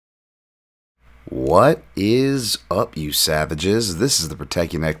What is up, you savages? This is the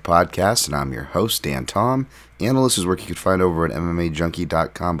Protect Your Neck podcast, and I'm your host, Dan Tom. Analyst is work you can find over at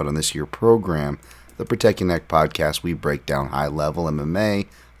MMAJunkie.com, but on this year program, the Protect Your Neck podcast, we break down high-level MMA.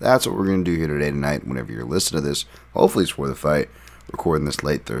 That's what we're going to do here today, tonight, whenever you're listening to this. Hopefully it's for the fight. Recording this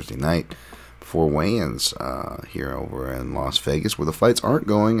late Thursday night before weigh-ins here over in Las Vegas, where the fights aren't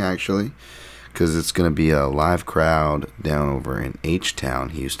going, actually, because it's going to be a live crowd down over in H-Town,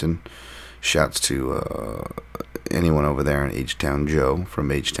 Houston. Shouts to anyone over there in H-Town, Joe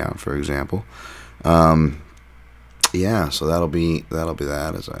from H-Town, for example. Yeah, so that'll be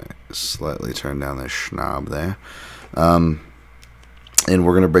that as I slightly turn down this schnob there. And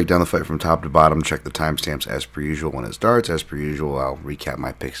we're going to break down the fight from top to bottom, check the timestamps as per usual when it starts. As per usual, I'll recap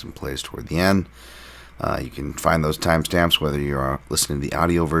my picks and plays toward the end. You can find those timestamps whether you're listening to the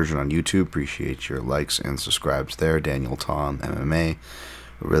audio version on YouTube. Appreciate your likes and subscribes there. Daniel Tom, MMA.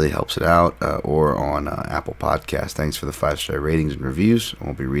 It really helps it out. Or on Apple Podcasts. Thanks for the 5-star ratings and reviews. I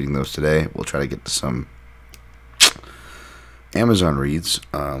won't be reading those today. We'll try to get to some Amazon reads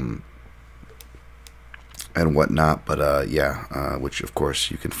and whatnot. But which of course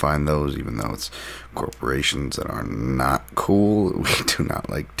you can find those, even though it's corporations that are not cool. We do not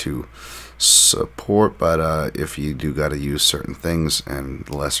like to support. But if you do got to use certain things, and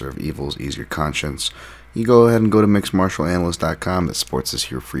the lesser of evils, ease your conscience, you go ahead and go to mixedmartialanalyst.com. That supports this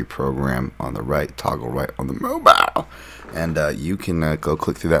here free program on the right, toggle right on the mobile. And you can go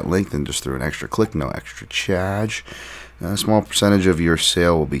click through that link, and just through an extra click, no extra charge. A small percentage of your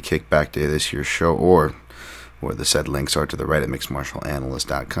sale will be kicked back to this year's show, or where the said links are to the right at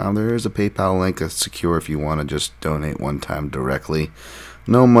mixedmartialanalyst.com. There is a PayPal link that's secure if you want to just donate one time directly.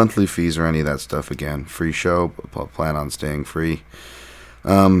 No monthly fees or any of that stuff. Again, free show. Plan on staying free.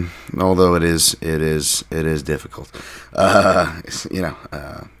 Although it is difficult. Yeah,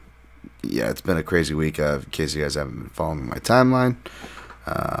 it's been a crazy week. In case you guys haven't been following my timeline,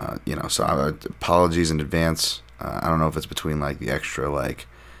 so apologies in advance. I don't know if it's between like the extra like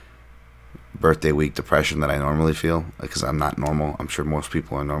birthday week depression that I normally feel, because I'm not normal. I'm sure most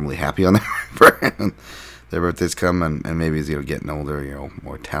people are normally happy on their birthdays come, and maybe it's, getting older,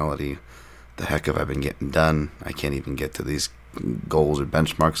 mortality. The heck have I been getting done? I can't even get to these goals or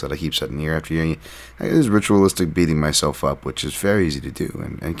benchmarks that I keep setting year after year. It is ritualistic beating myself up, which is very easy to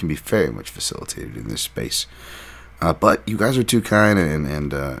do and can be very much facilitated in this space. But you guys are too kind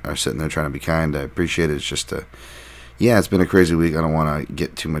and are sitting there trying to be kind. I appreciate it. It's just it's been a crazy week. I don't want to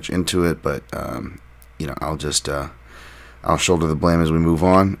get too much into it, but I'll shoulder the blame as we move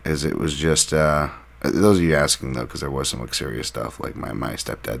on, as it was just those of you asking, though, because there was some serious stuff. Like my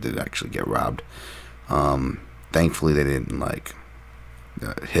stepdad did actually get robbed. Thankfully, they didn't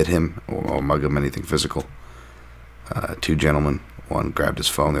hit him or mug him, anything physical. Two gentlemen, one grabbed his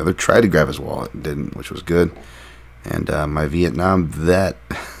phone, the other tried to grab his wallet, didn't, which was good. And my Vietnam vet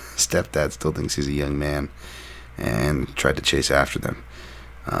stepdad still thinks he's a young man and tried to chase after them.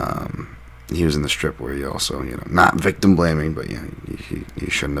 He was in the strip where he also, not victim blaming, but he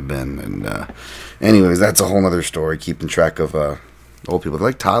shouldn't have been. And anyways, that's a whole other story. Keeping track of old people, they're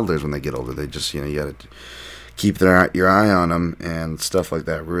like toddlers when they get older. They just, you got to keep your eye on them, and stuff like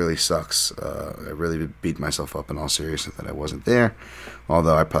that really sucks. I really beat myself up in all seriousness that I wasn't there,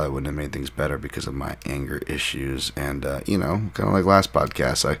 although I probably wouldn't have made things better because of my anger issues. And kind of like last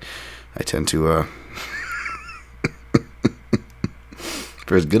podcast, I tend to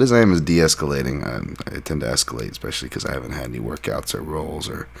for as good as I am as de-escalating, I tend to escalate, especially because I haven't had any workouts or rolls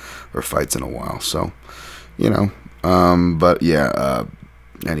or fights in a while. So but yeah,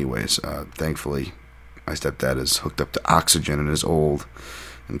 anyways, thankfully my stepdad is hooked up to oxygen and is old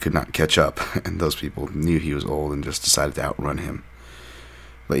and could not catch up, and those people knew he was old and just decided to outrun him.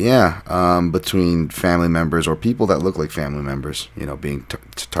 But yeah, between family members or people that look like family members, being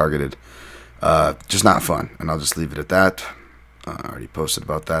targeted, just not fun. And I'll just leave it at that. I already posted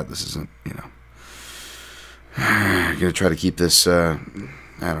about that. This isn't, I'm going to try to keep this, I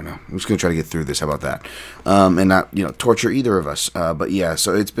don't know. I'm just going to try to get through this. How about that? And not, torture either of us. But yeah,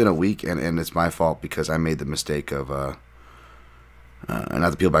 so it's been a week, and it's my fault because I made the mistake of,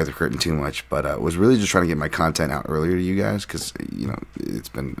 not to peel back the curtain too much, but was really just trying to get my content out earlier to you guys, because,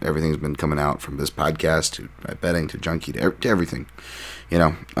 everything's been coming out, from this podcast to my betting to junkie to everything,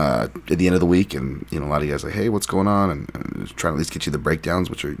 at the end of the week. And, a lot of you guys are like, hey, what's going on? And trying to at least get you the breakdowns,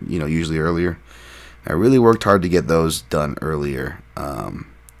 which are, usually earlier. I really worked hard to get those done earlier,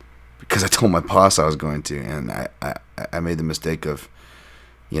 because I told my boss I was going to, and I made the mistake of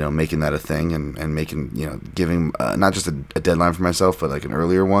making that a thing and making, giving not just a deadline for myself, but like an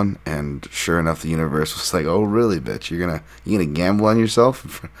earlier one. And sure enough, the universe was like, "Oh, really, bitch? You're gonna gamble on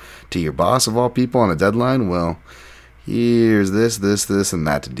yourself to your boss of all people on a deadline? Well, here's this, and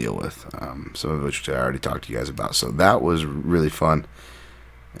that to deal with. Some of which I already talked to you guys about. So that was really fun,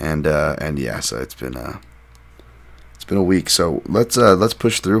 and yeah, so it's been a week. So let's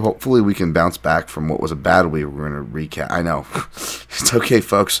push through. Hopefully we can bounce back from what was a bad week. We're gonna recap. I know it's okay,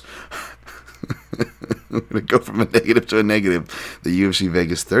 folks. We're gonna go from a negative to a negative. The UFC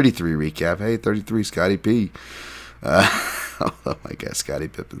Vegas 33 recap. Hey, 33, Scotty P. Although I guess Scottie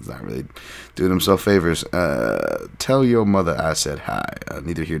Pippen's not really doing himself favors. Tell your mother I said hi.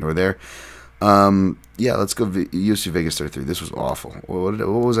 Neither here nor there. Yeah, let's go UFC Vegas 33. This was awful. What did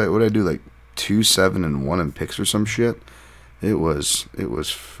I do? Like 2-7-1 in picks or some shit. It was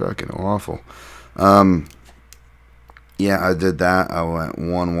fucking awful. Yeah, I did that. I went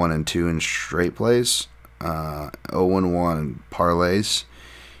 1-1-2 in straight plays. 0-1 in parlays.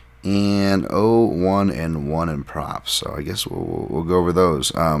 And 0-1-1 in props. So I guess we'll go over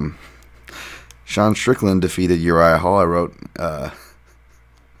those. Sean Strickland defeated Uriah Hall. I wrote,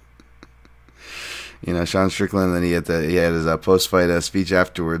 Sean Strickland. And then he had his post fight speech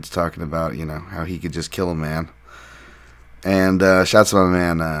afterwards, talking about how he could just kill a man. And shouts to my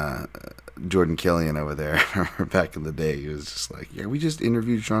man Jordan Killian over there. Back in the day, he was just like, "Yeah, we just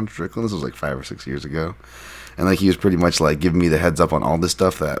interviewed Sean Strickland." This was like 5 or 6 years ago. And like he was pretty much like giving me the heads up on all this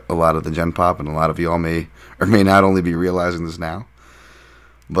stuff that a lot of the Gen Pop and a lot of y'all may or may not only be realizing this now.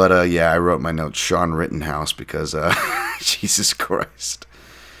 But yeah, I wrote my notes Sean Rittenhouse because Jesus Christ.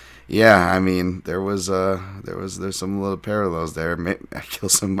 Yeah, I mean there's some little parallels there. I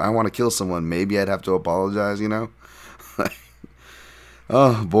want to kill someone. Maybe I'd have to apologize.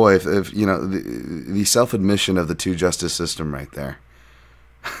 Oh boy, if the self-admission of the two justice system right there.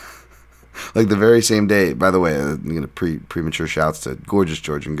 Like the very same day, by the way, premature shouts to gorgeous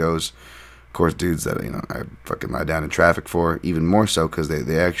Georgian Goes. Of course, dudes that I fucking lie down in traffic for, even more so because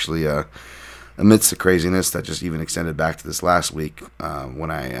they actually, amidst the craziness that just even extended back to this last week,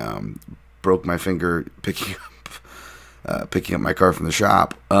 when I broke my finger picking up my car from the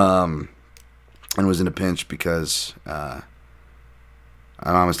shop, and was in a pinch because my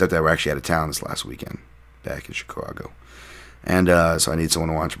mom and stepdad were actually out of town this last weekend, back in Chicago, and so I need someone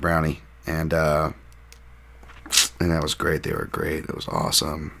to watch Brownie. And that was great. They were great. It was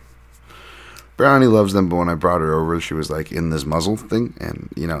awesome. Brownie loves them, but when I brought her over, she was like in this muzzle thing, and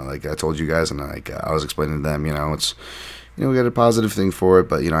like I told you guys, and like I was explaining to them, it's we got a positive thing for it,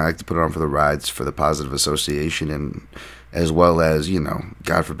 but I like to put it on for the rides, for the positive association, and as well as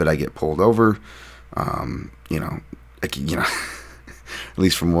God forbid I get pulled over, at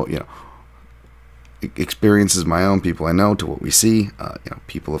least from what experiences my own, people I know, to what we see,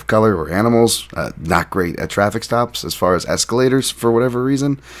 people of color or animals, not great at traffic stops as far as escalators for whatever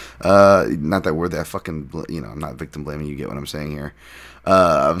reason. Not that we're that fucking, I'm not victim blaming, you get what I'm saying here.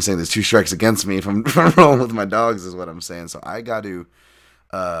 I'm saying there's 2 strikes against me if I'm rolling with my dogs is what I'm saying. So I got to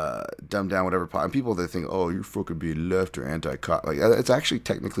dumb down whatever and people that think, oh, you're fucking being left or anti-cop, like it's actually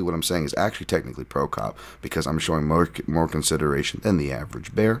technically what I'm saying is actually technically pro-cop, because I'm showing more consideration than the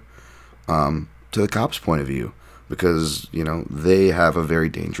average bear. To the cops' point of view, because they have a very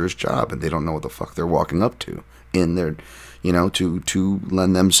dangerous job and they don't know what the fuck they're walking up to in their to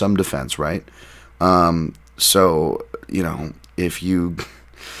lend them some defense, right? So if you're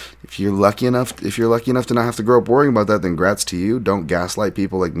lucky enough to not have to grow up worrying about that, then grats to you. Don't gaslight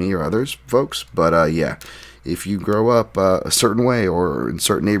people like me or others, folks. But yeah, if you grow up a certain way or in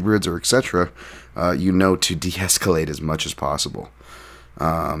certain neighborhoods or etc., to de-escalate as much as possible.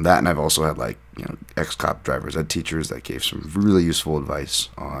 That, and I've also had ex-cop drivers, had teachers that gave some really useful advice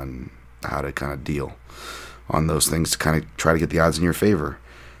on how to kind of deal on those things to kind of try to get the odds in your favor.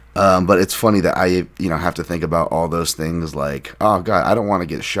 But it's funny that I have to think about all those things like, oh God, I don't want to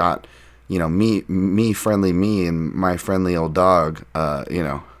get shot. Me friendly me and my friendly old dog,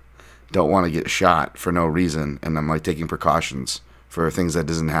 don't want to get shot for no reason, and I'm like taking precautions for things that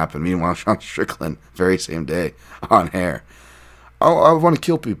doesn't happen. Meanwhile, Sean Strickland, very same day on air. I want to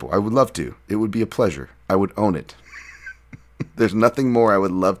kill people. I would love to. It would be a pleasure. I would own it. There's nothing more I would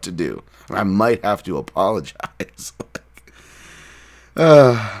love to do. I might have to apologize.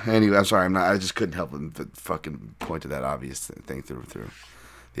 Anyway, I'm sorry. I just couldn't help but fucking point to that obvious thing through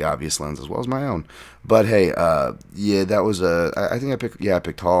the obvious lens as well as my own. But hey, yeah, that was I think I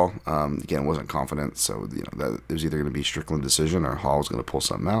picked Hall. Again, wasn't confident, so that it was either going to be Strickland decision or Hall was going to pull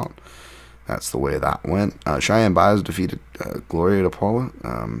something out. That's the way that went. Cheyenne Baez defeated Gloria DePaula.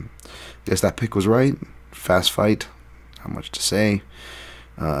 Guess that pick was right. Fast fight. Not much to say.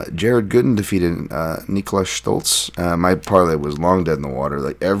 Jared Gooden defeated Niklas Stoltz. My parlay was long dead in the water.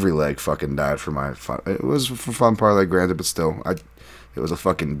 Like every leg fucking died for my fun. It was a fun parlay, granted, but still, it was a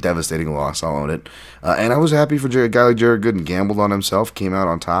fucking devastating loss. I'll own it. And I was happy for a guy like Jared Gooden. Gambled on himself, came out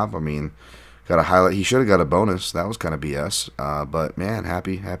on top. I mean, got a highlight. He should have got a bonus. That was kind of BS. But man,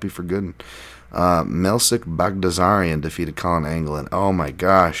 happy for Gooden. Melsik Bagdasaryan defeated Colin Anglin. Oh my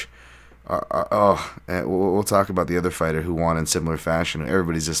gosh. We'll talk about the other fighter who won in similar fashion.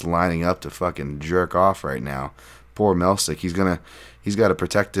 Everybody's just lining up to fucking jerk off right now. Poor Melsik. He's got to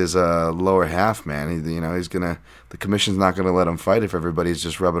protect his lower half, man. The commission's not gonna let him fight if everybody's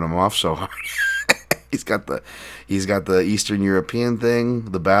just rubbing him off so hard. He's got the Eastern European thing,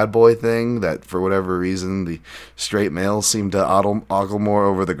 the bad boy thing, that for whatever reason the straight males seem to ogle more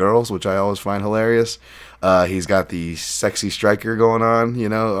over the girls, which I always find hilarious. He's got the sexy striker going on, you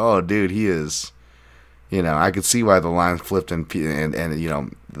know. Oh, dude, he is. You know, I could see why the line flipped and you know,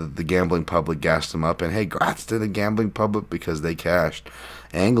 the gambling public gassed him up. And hey, grats to the gambling public because they cashed.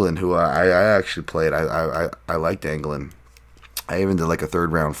 Anglin, who I actually played, I liked Anglin. I even did like a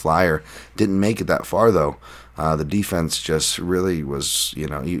third round flyer. Didn't make it that far though. The defense just really was, you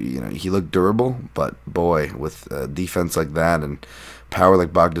know, he looked durable, but boy, with defense like that and power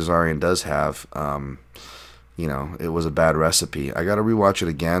like Bagdasaryan does have, you know, it was a bad recipe. I got to rewatch it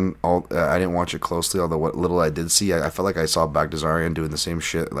again. I didn't watch it closely, although what little I did see, I felt like I saw Bagdasaryan doing the same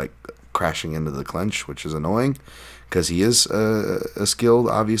shit, like crashing into the clinch, which is annoying because he is a skilled,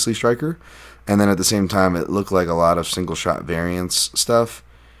 obviously, striker. And then at the same time, it looked like a lot of single shot variance stuff.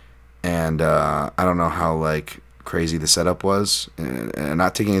 And I don't know how like crazy the setup was, and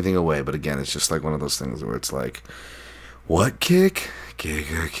not taking anything away, but again, it's just like one of those things where it's like, what kick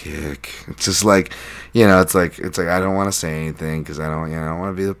or kick? It's just like, you know, it's like I don't want to say anything because I don't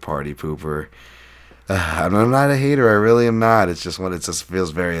want to be the party pooper. I'm not a hater, I really am not. It's just when it just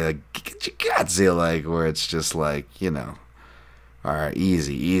feels very like Godzilla, like where it's just like, you know, all right,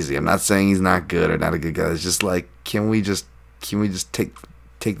 easy. I'm not saying he's not good or not a good guy. It's just like, can we just take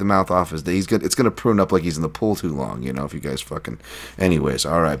the mouth off his day? He's good. It's gonna prune up like he's in the pool too long, you know. If you guys fucking, anyways,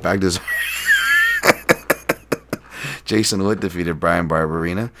 all right, back to Jason Witt defeated Brian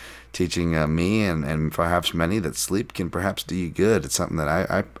Barberina, teaching me and perhaps many that sleep can perhaps do you good. It's something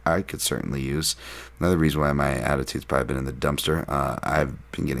that I could certainly use. Another reason why my attitude's probably been in the dumpster.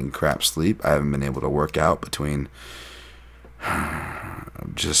 I've been getting crap sleep. I haven't been able to work out between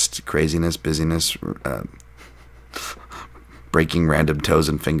just craziness, busyness, breaking random toes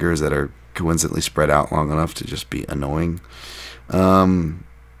and fingers that are coincidentally spread out long enough to just be annoying.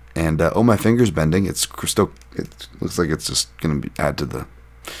 My finger's bending. It looks like it's just gonna be add to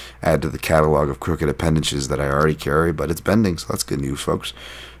the catalog of crooked appendages that I already carry, but it's bending, so that's good news, folks.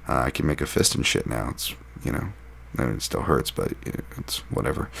 I can make a fist and shit now. It's, you know, it still hurts, but it's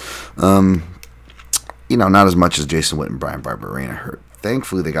whatever. You know, not as much as Jason Witt and Brian Barberina hurt.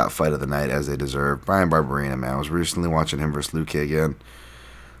 Thankfully, they got fight of the night as they deserve. Brian Barberina, man, I was recently watching him versus Luke again.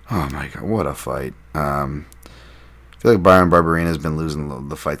 Oh my god, what a fight! I feel like Brian Barberina has been losing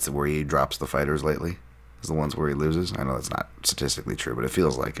the fights where he drops the fighters lately. Is the ones where he loses. I know that's not statistically true, but it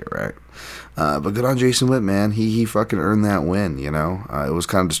feels like it, right? But good on Jason Witt, man. He fucking earned that win, you know? It was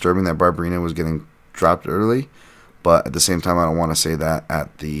kind of disturbing that Barberina was getting dropped early, but at the same time, I don't want to say that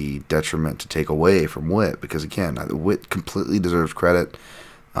at the detriment to take away from Witt, because again, Witt completely deserves credit.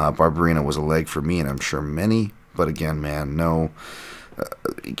 Barberina was a leg for me, and I'm sure many, but again, man, no.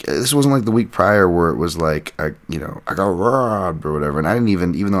 This wasn't like the week prior where it was like, I got robbed or whatever, and I didn't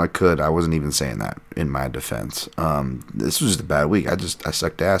even though I wasn't even saying that in my defense. This was just a bad week. I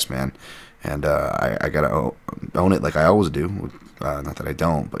sucked ass, man, and I gotta own it like I always do. Not that I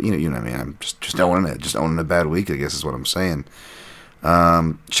don't, but you know what I mean. I'm just owning it, just owning a bad week, I guess is what I'm saying.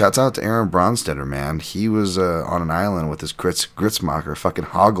 Shouts out to Aaron Bronstetter, man. He was on an island with his Gritzmacher, fucking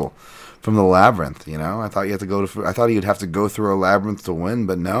Hoggle from the labyrinth, you know. I thought he'd have to go through a labyrinth to win,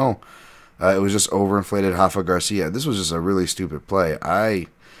 but no. It was just overinflated Rafa Garcia. This was just a really stupid play.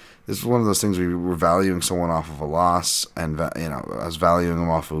 This is one of those things where we were valuing someone off of a loss, and you know, I was valuing him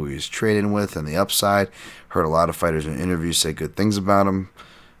off of who he was trading with and the upside. Heard a lot of fighters in interviews say good things about him,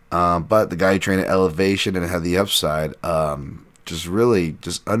 but the guy who trained at Elevation and had the upside, just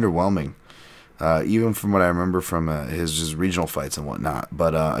underwhelming. Even from what I remember from his regional fights and whatnot.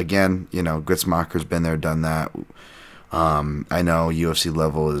 But again, you know, Gritzmacher's been there, done that. I know UFC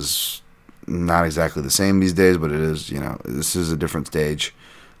level is not exactly the same these days, but it is, you know, this is a different stage,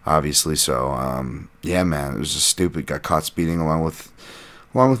 obviously. So yeah, man, it was just stupid. Got caught speeding along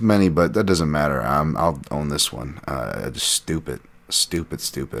with many, but that doesn't matter. I'll own this one. Just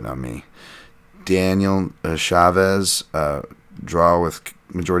stupid on me. Daniel Chavez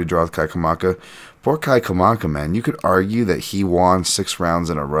majority draw with Kai Kamaka. Poor Kai Kamaka, man. You could argue that he won 6 rounds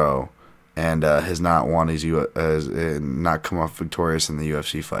in a row and has not not come off victorious in the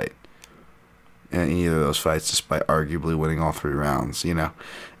UFC fight. In either of those fights, despite arguably winning all 3 rounds, you know.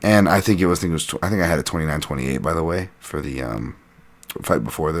 And I think I had it 29-28, by the way, for the fight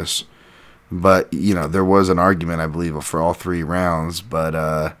before this. But, you know, there was an argument, I believe, for all 3 rounds.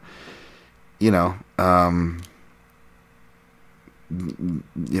 But, you know,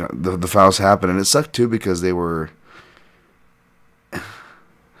 the fouls happened, and it sucked too because he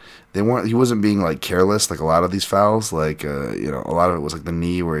wasn't being like careless like a lot of these fouls. Like, you know, a lot of it was like the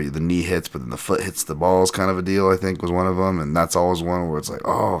knee where the knee hits, but then the foot hits the balls kind of a deal. I think was one of them, and that's always one where it's like,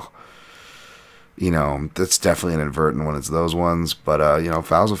 oh. You know, that's definitely an inadvertent when it's those ones. But, you know,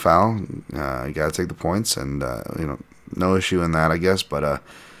 foul's a foul. You got to take the points. And, you know, no issue in that, I guess. But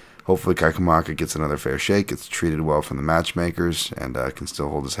hopefully Kai Kamaka gets another fair shake. Gets treated well from the matchmakers. And can still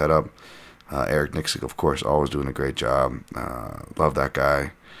hold his head up. Eric Nixick, of course, always doing a great job. Love that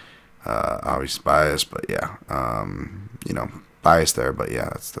guy. Obviously biased. But, yeah. You know, biased there. But, yeah,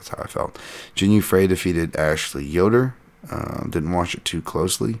 that's how I felt. Jinyu Frey defeated Ashley Yoder. Didn't watch it too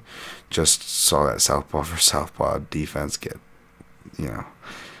closely. Just saw that southpaw for southpaw defense get, you know,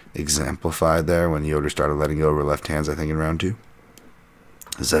 exemplified there when Yoder started letting go over left hands, I think, in round 2.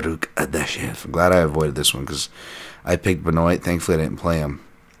 Zaruk Adashev. I'm glad I avoided this one because I picked Benoit. Thankfully, I didn't play him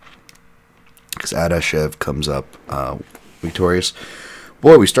because Adashev comes up victorious.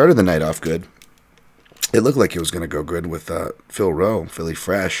 Boy, we started the night off good. It looked like it was going to go good with Phil Rowe, Philly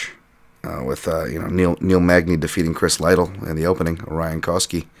Fresh. With you know, Neil Magny defeating Chris Lytle in the opening, Ryan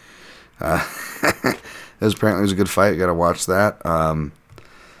Koski. It was a good fight. You got to watch that.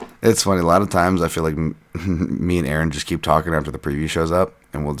 It's funny. A lot of times I feel like me and Aaron just keep talking after the preview shows up,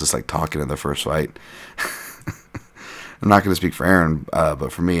 and we'll just like talk into the first fight. I'm not going to speak for Aaron,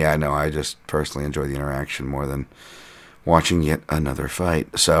 but for me, I know I just personally enjoy the interaction more than watching yet another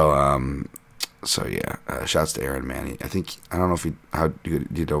fight. So yeah, shouts to Aaron, man. I don't know how he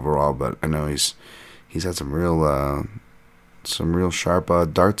did overall, but I know he's had some real sharp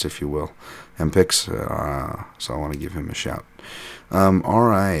darts, if you will, and picks. So I want to give him a shout. All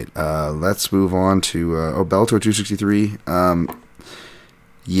right, let's move on to Bellator 263.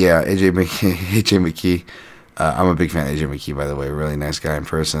 Yeah, AJ McKee. I'm a big fan of AJ McKee, by the way. Really nice guy in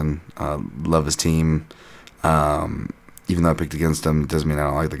person. Love his team. Even though I picked against him, it doesn't mean I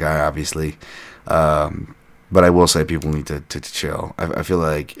don't like the guy, obviously. But I will say people need to chill. I feel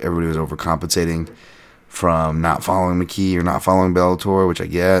like everybody was overcompensating from not following McKee or not following Bellator, which I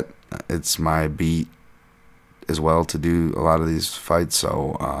get. It's my beat as well to do a lot of these fights.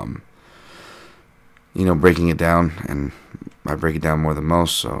 So, you know, breaking it down, and I break it down more than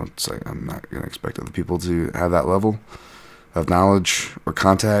most. So it's like I'm not going to expect other people to have that level of knowledge or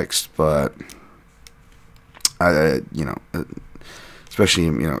context. But, you know, especially,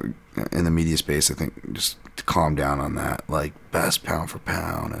 you know, in the media space, I think just to calm down on that, like best pound for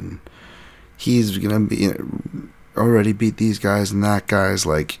pound, and he's gonna be, you know, already beat these guys and that guys.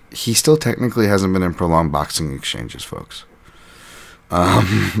 Like, he still technically hasn't been in prolonged boxing exchanges, folks.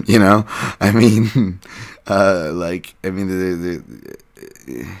 You know, I mean,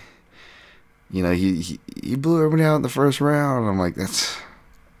 you know, he blew everybody out in the first round. I'm like, that's,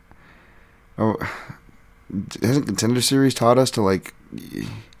 oh, hasn't Contender Series taught us to like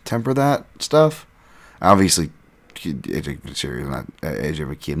temper that stuff? Obviously, AJ Series, not AJ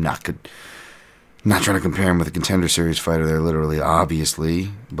McKee. I'm not trying to compare him with a Contender Series fighter. They're literally,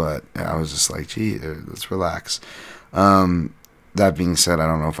 obviously, but I was just like, gee, let's relax. That being said, I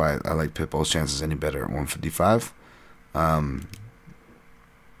don't know if I like Pitbull's chances any better at 155.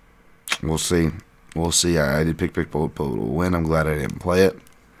 We'll see. I did pick Pitbull to win. I'm glad I didn't play it.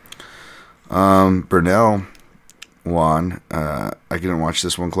 Burnell won. I didn't watch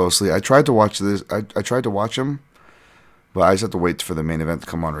this one closely. I tried to watch this. I tried to watch him, but I just have to wait for the main event to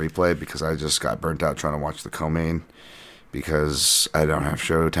come on replay because I just got burnt out trying to watch the co-main because I don't have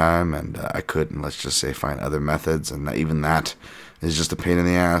Showtime, and I couldn't, let's just say, find other methods, and even that is just a pain in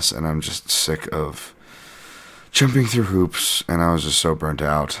the ass, and I'm just sick of jumping through hoops, and I was just so burnt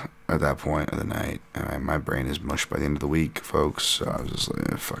out at that point of the night, and my brain is mush by the end of the week, folks. So I was just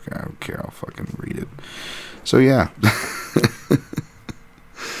like, fuck it, I don't care, I'll fucking read it. So yeah,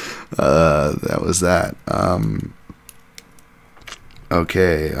 that was that.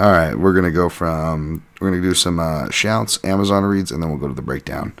 Okay, all right, we're gonna do some shouts, Amazon reads, and then we'll go to the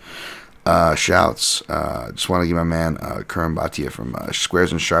breakdown. Shouts. Just want to give my man Karim Bhatia from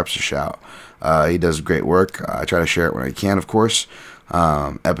Squares and Sharps a shout. He does great work. I try to share it when I can, of course.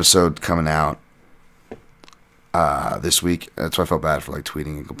 Episode coming out this week. That's why I felt bad for like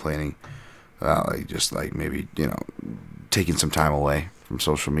tweeting and complaining. Like just like maybe, taking some time away from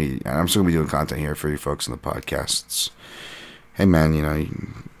social media. And I'm still gonna be doing content here for you folks in the podcasts. Hey man,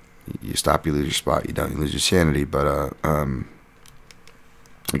 you stop, you lose your spot. You don't, you lose your sanity. But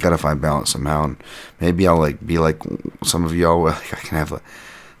you gotta find balance somehow. And maybe I'll like be like some of y'all, where like I can have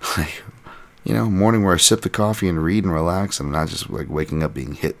like morning where I sip the coffee and read and relax, and I'm not just like waking up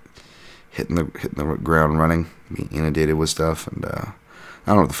being hitting the ground running, being inundated with stuff. And I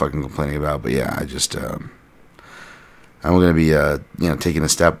don't know what the fuck I'm complaining about, but yeah, I just I'm gonna be taking a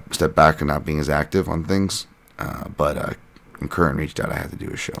step back and not being as active on things. But when Current reached out, I had to do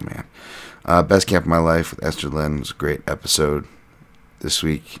a show, man. Best Camp of My Life with Esther Lynn was a great episode this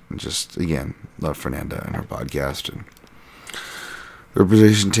week. And just again, love Fernanda and her podcast and the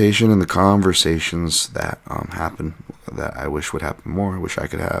representation and the conversations that happen that I wish would happen more. I wish I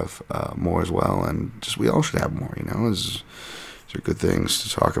could have more as well, and just we all should have more. These are good things to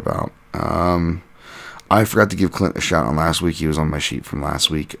talk about. I forgot to give Clint a shout out last week. He was on my sheet from last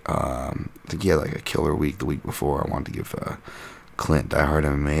week. I think he had like a killer week the week before. I wanted to give Clint Die Hard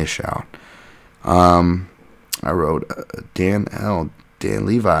MMA a shout. I wrote Dan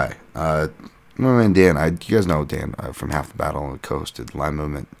Levi. My man Dan, you guys know Dan from Half the Battle on the Coast, did Line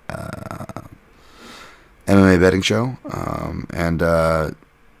Movement MMA betting show. And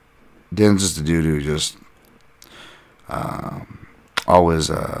Dan's just a dude who just always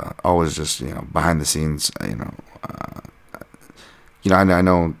just behind the scenes. I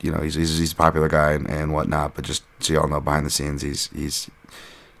know he's a popular guy and whatnot, but just so y'all know, behind the scenes he's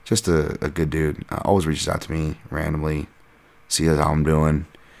just a good dude. Always reaches out to me randomly, sees how I'm doing.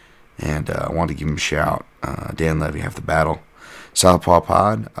 And I wanted to give him a shout. Dan Levy, Half the Battle. Southpaw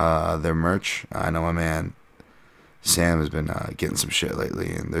Pod, their merch. I know my man Sam has been getting some shit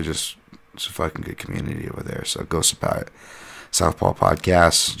lately, and it's a fucking good community over there. So go support it. Southpaw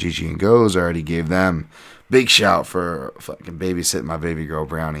Podcasts, GG and Goes. I already gave them big shout for fucking babysitting my baby girl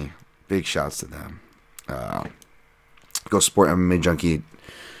Brownie. Big shouts to them. Go support MMA Junkie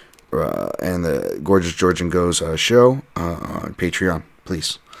and the Gorgeous Georgian Goes show on Patreon,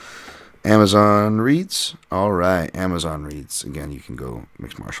 please. Amazon Reads. All right, Amazon Reads. Again, you can go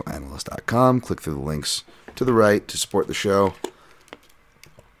mixedmartialanalyst.com, click through the links to the right to support the show.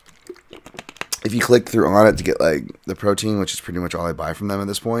 If you click through on it to get like the protein, which is pretty much all I buy from them at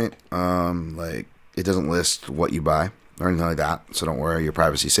this point, like it doesn't list what you buy or anything like that. So don't worry, your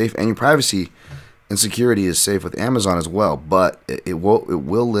privacy is safe, and your privacy and security is safe with Amazon as well. But it will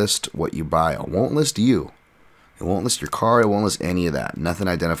list what you buy. It won't list you. It won't list your car. It won't list any of that. Nothing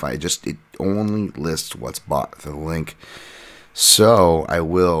identified. It only lists what's bought through the link. So I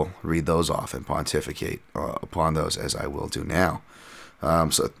will read those off and pontificate upon those, as I will do now.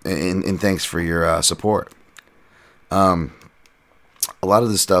 So and thanks for your support. A lot of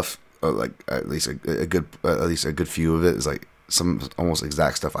this stuff, like at least a good few of it, is like some almost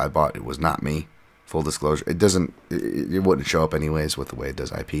exact stuff I bought. It was not me. Full disclosure. It wouldn't show up anyways with the way it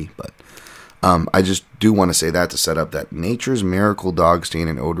does IP, but. I just do want to say that to set up that Nature's Miracle Dog Stain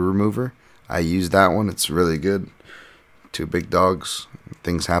and Odor Remover. I use that one. It's really good. 2 big dogs.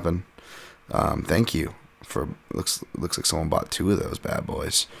 Things happen. Thank you for looks like someone bought 2 of those bad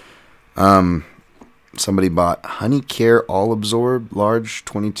boys. Somebody bought Honey Care All Absorb Large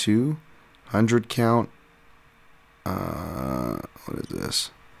 2200 count. What is this?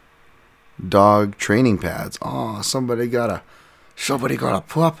 Dog training pads. Oh, somebody got a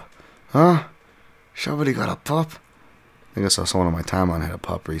pup. Huh? Somebody got a pup? I think I saw someone on my timeline had a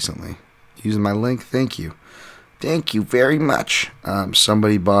pup recently. Using my link, thank you. Thank you very much.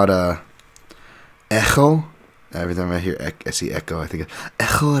 Somebody bought a Echo. Every time I see Echo, I think of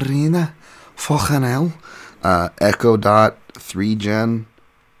Echo Arena. Fucking hell. Echo Dot 3 Gen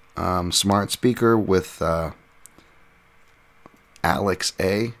smart speaker with Alex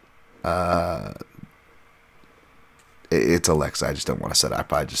A. It's Alexa. I just don't want to set it. I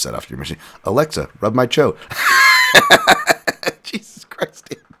probably just set off your machine. Alexa, rub my cho. Jesus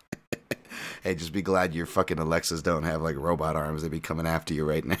Christ. Hey, just be glad your fucking Alexas don't have like robot arms. They'd be coming after you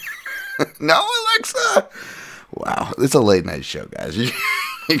right now. No, Alexa. Wow. It's a late night show, guys.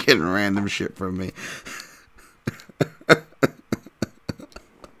 You're getting random shit from me.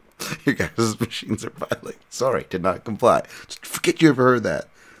 Your guys' machines are probably like, sorry, did not comply. Just forget you ever heard that.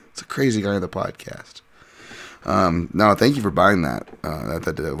 It's a crazy guy on the podcast. No, thank you for buying that.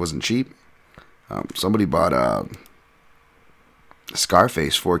 That wasn't cheap. Somebody bought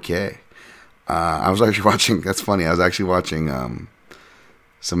Scarface 4K. I was actually watching. That's funny. I was actually watching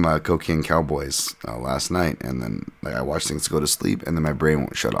some Cocaine Cowboys last night, and then I watched things go to sleep, and then my brain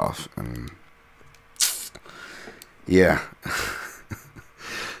won't shut off. And Yeah.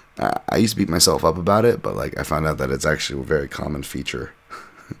 I used to beat myself up about it, but like I found out that it's actually a very common feature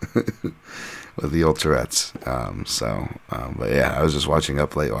with the old Tourette's. But yeah, I was just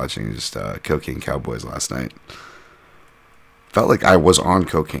up late watching just Cocaine Cowboys last night. Felt like I was on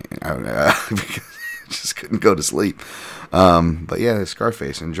cocaine because I just couldn't go to sleep. But yeah,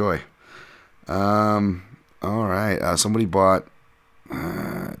 Scarface, enjoy. All right, somebody bought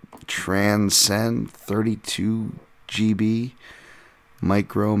Transcend 32 GB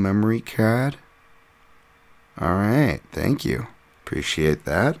micro memory card. All right, thank you. Appreciate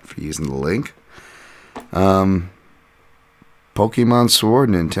that for using the link. Pokemon Sword,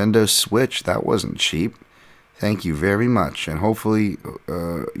 Nintendo Switch. That wasn't cheap. Thank you very much, and hopefully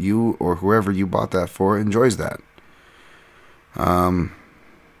you or whoever you bought that for enjoys that.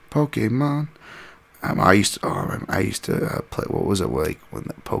 Pokemon. I used to play. What was it like when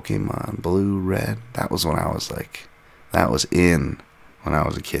the Pokemon Blue, Red? That was when I was like, that was in when I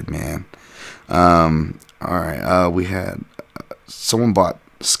was a kid, man. All right. We had someone bought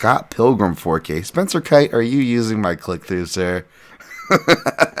Scott Pilgrim 4K. Spencer Kite, are you using my click-through, sir?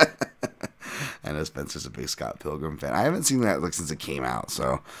 I know Spencer's a big Scott Pilgrim fan. I haven't seen that like since it came out,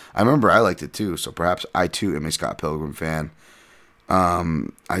 so I remember I liked it too. So perhaps I too am a Scott Pilgrim fan. I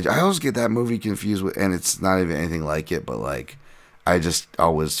always get that movie confused with, and it's not even anything like it, but like I just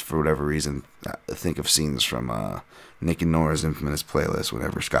always, for whatever reason, think of scenes from Nick and Nora's Infamous Playlist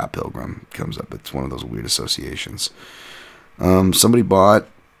whenever Scott Pilgrim comes up. It's one of those weird associations. Somebody bought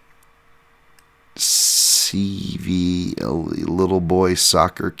CV, a little boy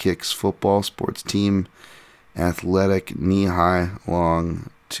soccer kicks football sports team, athletic knee-high long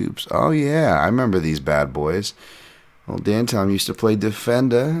tubes. Oh yeah, I remember these bad boys. Well, Dan Tom used to play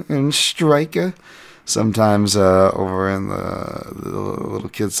defender and striker sometimes over in the little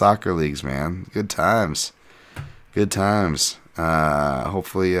kid soccer leagues, man. Good times. Good times.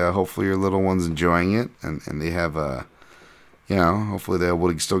 Hopefully your little one's enjoying it, and they have hopefully they're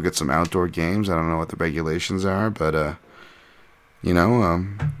able to still get some outdoor games. I don't know what the regulations are, but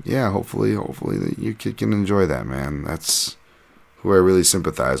hopefully your kid can enjoy that, man. That's who I really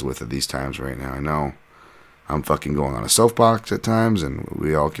sympathize with at these times right now. I know I'm fucking going on a soapbox at times, and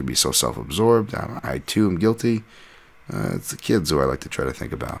we all can be so self-absorbed. I too am guilty. It's the kids who I like to try to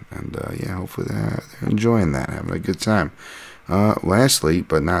think about, and hopefully they're enjoying that, having a good time. Lastly,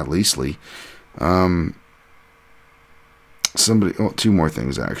 but not leastly, two more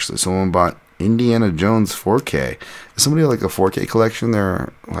things actually. Someone bought Indiana Jones 4K. Is somebody like a 4K collection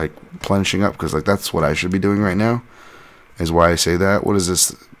they're like plenishing up? Because like that's what I should be doing right now. Is why I say that. What is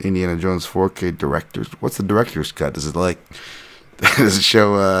this Indiana Jones 4K director's? What's the director's cut? Does it like? Does it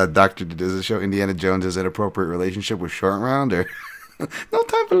show Does it show Indiana Jones' inappropriate relationship with Short Round, or no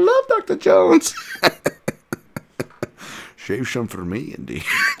time for love, Dr. Jones? Shave some for me, Indy.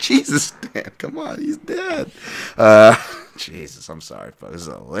 Jesus, Dan, come on, he's dead. Jesus, I'm sorry, folks. This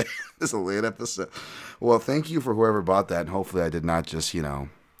is a late episode. Well, thank you for whoever bought that, and hopefully I did not just,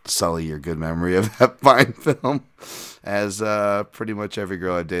 sully your good memory of that fine film. As pretty much every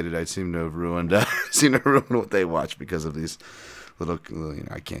girl I dated, I seem to have ruined what they watch because of these little.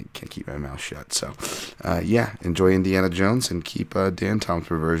 I can't keep my mouth shut. So, enjoy Indiana Jones and keep Dan Tom's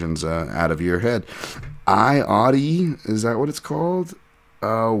perversions out of your head. iAudi, is that what it's called?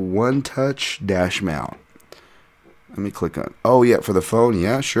 One Touch Dash Mount. Let me click on. Oh yeah, for the phone.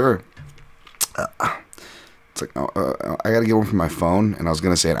 Yeah, sure. It's like I gotta get one for my phone, and I was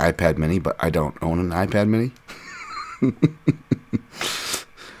gonna say an iPad Mini, but I don't own an iPad Mini.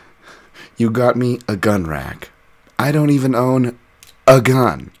 You got me a gun rack. I don't even own a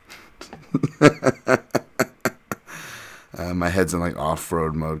gun. My head's in like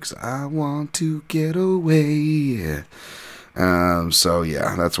off-road mode because I want to get away. So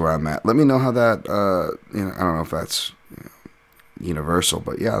yeah, that's where I'm at. Let me know how that. I don't know if that's universal,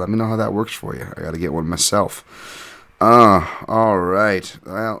 but yeah, let me know how that works for you. I got to get one myself. All right.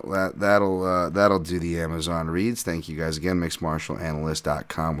 Well, that'll do the Amazon reads. Thank you guys again.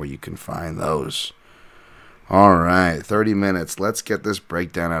 MixedMartialAnalyst.com, where you can find those. All right, 30 minutes. Let's get this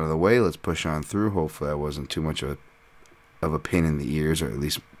breakdown out of the way. Let's push on through. Hopefully, I wasn't too much of a pain in the ears, or at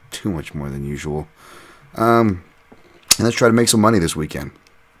least too much more than usual. And let's try to make some money this weekend.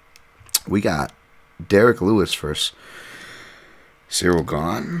 We got Derek Lewis first. Cyril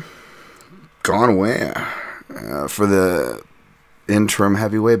gone. Gone where? For the interim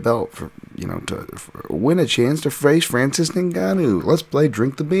heavyweight belt, for win a chance to face Francis Ngannou. Let's play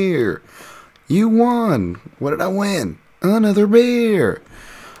Drink the Beer. You won. What did I win? Another beer.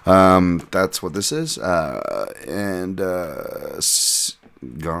 That's what this is.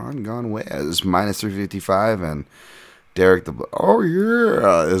 gone way. It's minus 355, and Derek is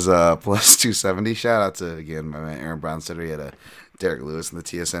plus 270. Shout out to again my man Aaron Brown said he had a Derek Lewis in the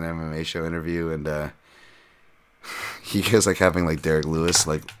TSN MMA show interview, and he was like having like Derek Lewis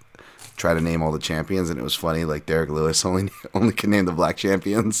like try to name all the champions, and it was funny. Like Derek Lewis only can name the black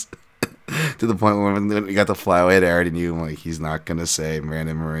champions. To the point where when he got the flyweight, I already knew like he's not gonna say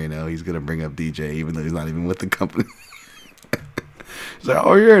Brandon Moreno. He's gonna bring up DJ, even though he's not even with the company. He's like,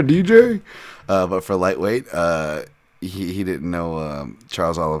 oh yeah, DJ. But for lightweight, he didn't know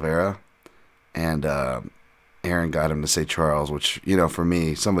Charles Oliveira, and Aaron got him to say Charles, which for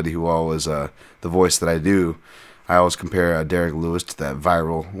me, somebody who always the voice that I do. I always compare Derek Lewis to that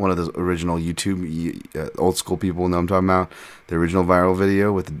viral, one of the original YouTube, old school people know what I'm talking about. The original viral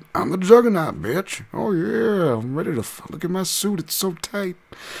video with, I'm the juggernaut, bitch. Oh, yeah, I'm ready to look at my suit. It's so tight.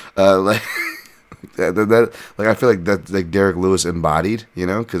 Like, like I feel like that's like Derek Lewis embodied,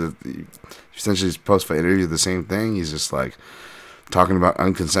 because essentially his post-fight interview the same thing. He's just like talking about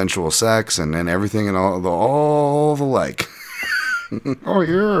unconsensual sex and everything and all the like. Oh,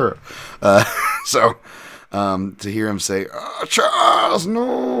 yeah. So... to hear him say, oh, Charles,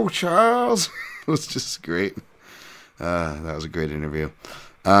 no, Charles, it was just great. That was a great interview.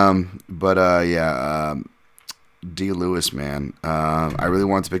 D. Lewis, man. I really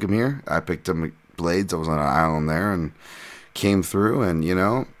wanted to pick him here. I picked him at Blades. I was on an island there and came through, and,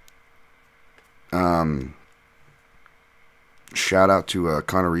 shout out to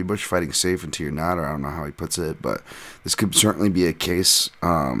Conor Rebush fighting safe until you're not, or I don't know how he puts it, but this could certainly be a case,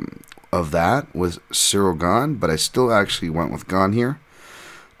 of that with Cyril Gane, but I still actually went with Gane here,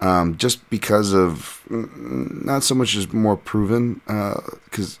 just because of not so much as more proven,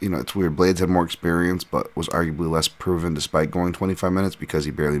 because it's weird. Blades had more experience, but was arguably less proven despite going 25 minutes because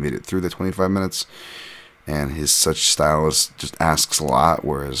he barely made it through the 25 minutes, and his such style just asks a lot,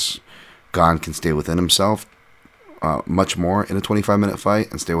 whereas Gane can stay within himself much more in a 25-minute fight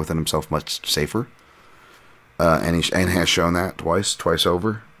and stay within himself much safer, and he has shown that twice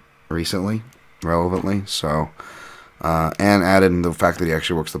over. Recently, relevantly, so and added in the fact that he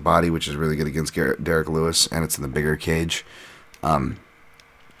actually works the body, which is really good against Derek Lewis, and it's in the bigger cage. I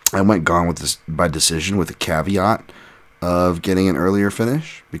went Gane with this by decision with a caveat of getting an earlier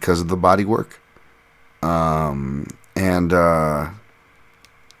finish because of the body work, also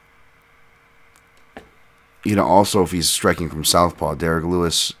if he's striking from southpaw, Derek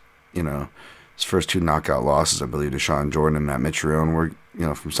Lewis, his first two knockout losses, I believe, to Sean Jordan and Matt Mitrione were,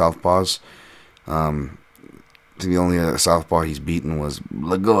 from southpaws. I think the only southpaw he's beaten was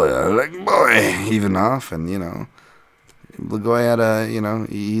Lagoya, even off, and Lagoya had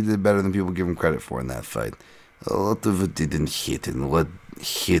he did better than people give him credit for in that fight. A lot of it didn't hit, and what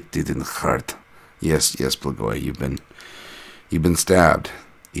hit didn't hurt. Yes, Lagoya, you've been stabbed.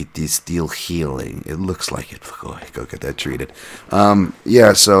 It is still healing. It looks like it. Go get that treated. I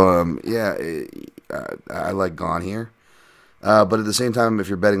like Gane here. But at the same time, if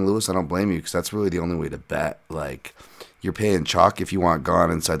you're betting Lewis, I don't blame you, because that's really the only way to bet. Like, you're paying chalk if you want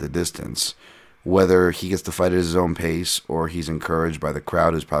Gane inside the distance. Whether he gets to fight at his own pace or he's encouraged by the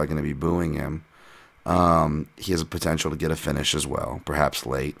crowd who's probably going to be booing him, he has a potential to get a finish as well, perhaps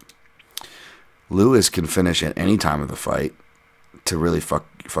late. Lewis can finish at any time of the fight to really fuck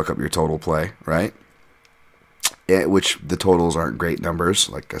up your total play, right? Which the totals aren't great numbers.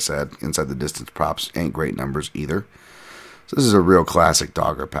 Like I said, inside the distance props ain't great numbers either. So this is a real classic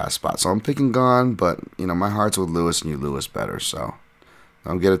dog or pass spot. So I'm picking Gane, but my heart's with Lewis, and you Lewis better. So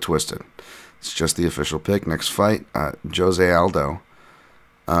don't get it twisted. It's just the official pick. Next fight, Jose Aldo,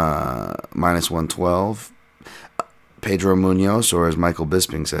 minus 112. Pedro Munoz, or as Michael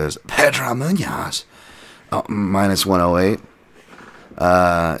Bisping says, Pedro Munoz, minus 108.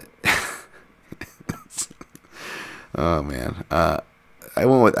 Oh man, I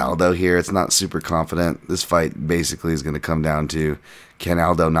went with Aldo here. It's not super confident. This fight basically is going to come down to, can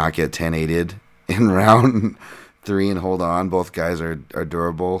Aldo not get 10-8'd in round 3 and hold on? Both guys are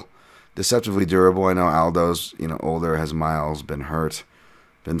durable, deceptively durable. I know Aldo's older, has miles, been hurt,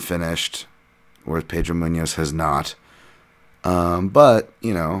 been finished, whereas Pedro Munoz has not. But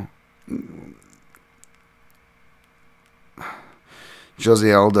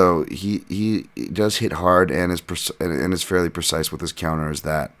Jose Aldo, he does hit hard and is fairly precise with his counters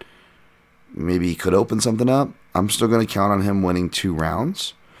that maybe he could open something up. I'm still going to count on him winning 2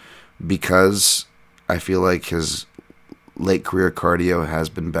 rounds because I feel like his late career cardio has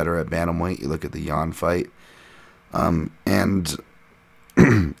been better at bantamweight. You look at the Jan fight, and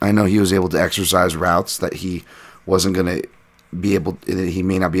I know he was able to exercise routes that he wasn't going to be able, that he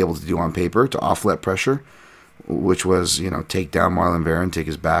may not be able to do on paper to offlet pressure. which was, take down Marlon Vera and take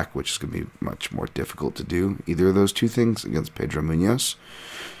his back, which is going to be much more difficult to do. Either of those two things against Pedro Munoz.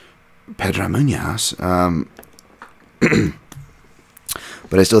 But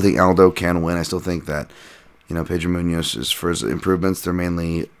I still think Aldo can win. I still think that, Pedro Munoz, is for his improvements, they're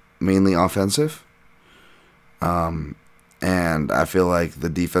mainly offensive. And I feel like the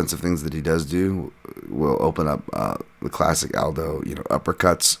defensive things that he does do will open up the classic Aldo,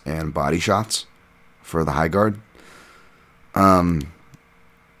 uppercuts and body shots for the high guard. And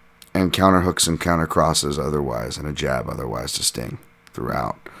counter hooks and counter crosses otherwise, and a jab otherwise to sting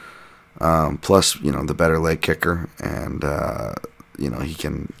throughout. Plus, the better leg kicker, and, he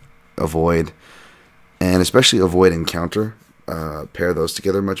can avoid, and especially avoid and counter, pair those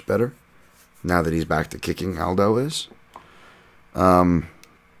together much better now that he's back to kicking. Aldo is.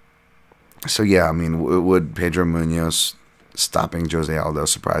 So yeah, I mean, would Pedro Munoz stopping Jose Aldo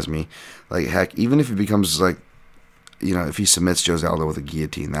surprise me? Like, heck, even if he becomes like, if he submits Jose Aldo with a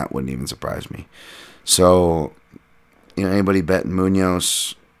guillotine, that wouldn't even surprise me. So, anybody betting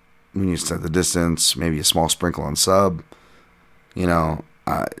Munoz at the distance, maybe a small sprinkle on sub,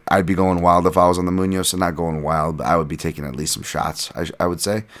 I'd be going wild if I was on the Munoz, and not going wild, but I would be taking at least some shots, I would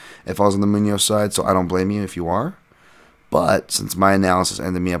say, if I was on the Munoz side, so I don't blame you if you are. But since my analysis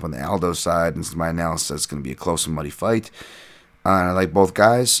ended me up on the Aldo side, and since my analysis is going to be a close and muddy fight, and I like both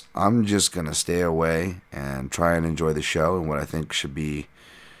guys, I'm just going to stay away and try and enjoy the show and what I think should be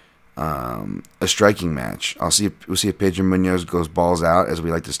a striking match. We'll see if Pedro Munoz goes balls out, as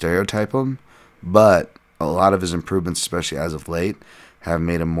we like to stereotype him, but a lot of his improvements, especially as of late, have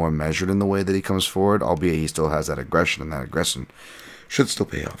made him more measured in the way that he comes forward, albeit he still has that aggression, and that aggression should still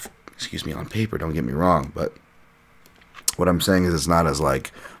pay off, on paper, don't get me wrong, but what I'm saying is it's not as,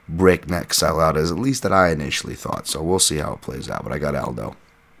 like, breakneck sellout as at least that I initially thought. So we'll see how it plays out. But I got Aldo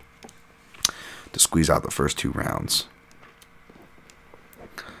to squeeze out the first 2 rounds.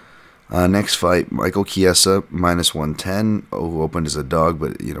 Next fight, Michael Chiesa, -110. Who opened as a dog,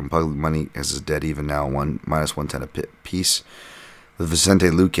 but, public money has his dead even now, -110 a piece. With Vicente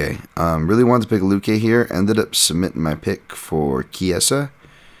Luque. Really wanted to pick Luque here. Ended up submitting my pick for Chiesa.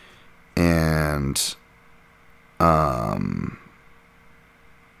 And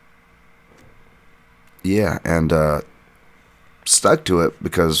stuck to it,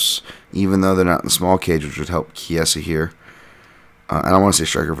 because even though they're not in the small cage, which would help Chiesa here, I don't want to say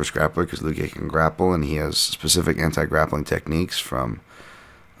striker versus grappler, because Luque can grapple, and he has specific anti-grappling techniques, from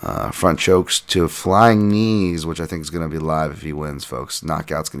front chokes to flying knees, which I think is going to be live if he wins, folks.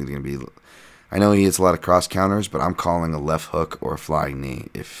 Knockout's going to be... I know he hits a lot of cross counters, but I'm calling a left hook or a flying knee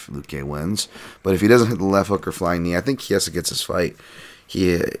if Luque wins. But if he doesn't hit the left hook or flying knee, I think Chiesa gets his fight.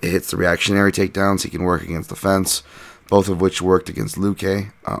 He hits the reactionary takedowns. He can work against the fence, both of which worked against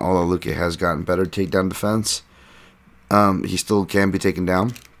Luque. Although Luque has gotten better takedown defense, he still can be taken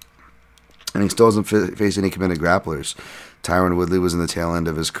down. And he still doesn't face any committed grapplers. Tyron Woodley was in the tail end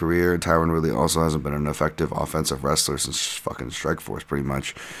of his career. Tyron Woodley also hasn't been an effective offensive wrestler since fucking Strikeforce, pretty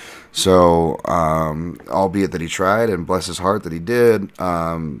much. So, albeit that he tried, and bless his heart that he did,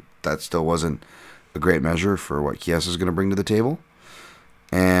 that still wasn't a great measure for what Chiesa is going to bring to the table.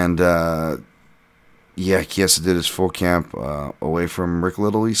 And, Chiesa did his full camp away from Rick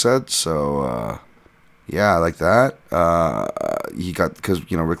Little, he said. So, I like that. He got,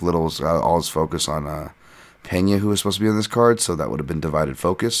 because, Rick Little's got all his focus on Pena, who was supposed to be on this card, so that would have been divided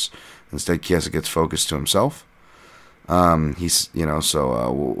focus. Instead, Chiesa gets focused to himself. We'll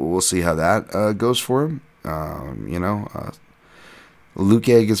see how that goes for him.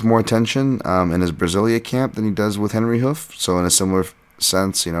 Luque gets more attention in his Brasilia camp than he does with Henry Hoof. So in a similar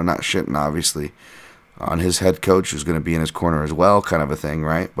sense, not shitting, obviously, on his head coach, who's going to be in his corner as well, kind of a thing,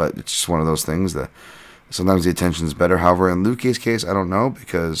 right? But it's just one of those things that sometimes the attention is better. However, in Luque's case, I don't know,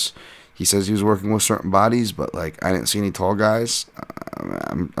 because he says he was working with certain bodies, but, like, I didn't see any tall guys.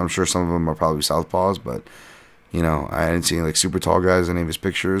 I'm sure some of them are probably southpaws, but, I didn't see any, like, super tall guys in any of his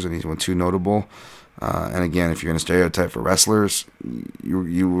pictures, and he's one too notable. And again, if you're going to stereotype for wrestlers,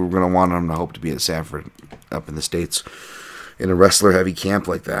 you were going to want him to hope to be at Sanford up in the States in a wrestler-heavy camp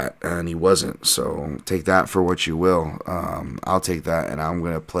like that, and he wasn't. So take that for what you will. I'll take that, and I'm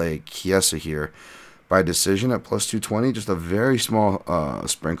going to play Chiesa here by decision at plus 220. Just a very small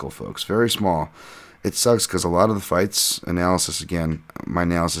sprinkle, folks. Very small. It sucks because a lot of the fights analysis, again, my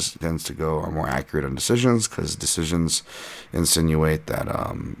analysis tends to go are more accurate on decisions, because decisions insinuate that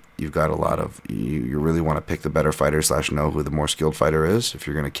you've got a lot of, you really want to pick the better fighter / know who the more skilled fighter is, if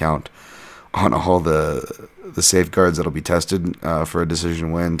you're going to count on all the safeguards that'll be tested for a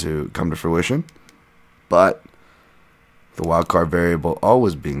decision win to come to fruition. But The wild card variable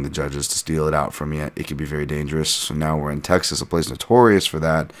always being the judges to steal it out from you. It can be very dangerous. So now we're in Texas, a place notorious for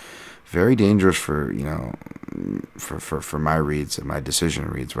that. Very dangerous for, you know, for my reads and my decision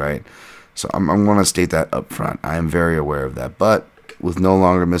reads, right? So I'm going to state that up front. I am very aware of that. But with no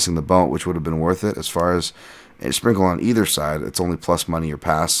longer missing the boat, which would have been worth it, as far as a sprinkle on either side, it's only plus money or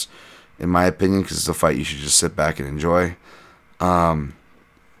pass, in my opinion, because it's a fight you should just sit back and enjoy.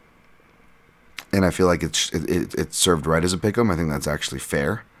 And I feel like it's served right as a pick'em. I think that's actually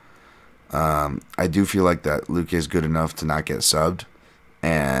fair. I do feel like that Luque is good enough to not get subbed,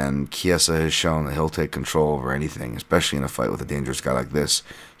 and Chiesa has shown that he'll take control over anything, especially in a fight with a dangerous guy like this.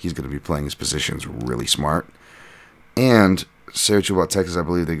 He's going to be playing his positions really smart. And say about Texas, I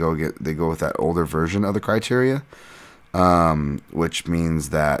believe they go with that older version of the criteria, which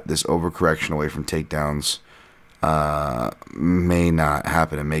means that this overcorrection away from takedowns may not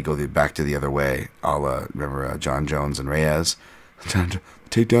happen and may go back to the other way. I'll remember John Jones and Reyes.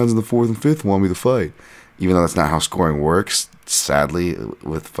 Takedowns in the 4th and 5th won me the fight. Even though that's not how scoring works, sadly,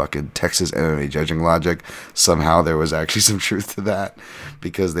 with fucking Texas MMA judging logic, somehow there was actually some truth to that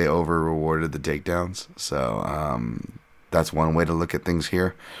because they over-rewarded the takedowns. So that's one way to look at things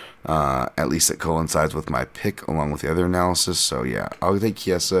here. At least it coincides with my pick along with the other analysis. So yeah, I'll take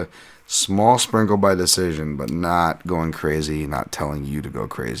Chiesa. Small sprinkle by decision, but not going crazy, not telling you to go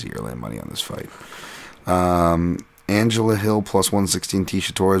crazy or lay money on this fight. Angela Hill plus 116,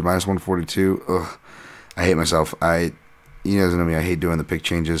 Tisha Torres minus 142. Ugh, I hate myself. You guys know me, I hate doing the pick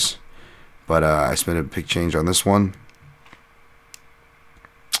changes, but I submitted a pick change on this one.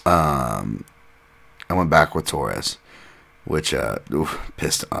 I went back with Torres, which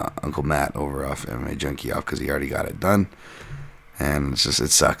pissed Uncle Matt over off MMA Junkie off because he already got it done. And it's just,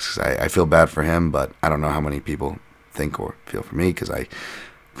 it sucks. I feel bad for him, but I don't know how many people think or feel for me because I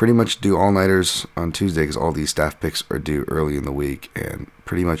pretty much do all-nighters on Tuesday because all these staff picks are due early in the week. And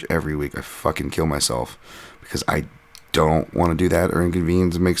pretty much every week I fucking kill myself because I don't want to do that or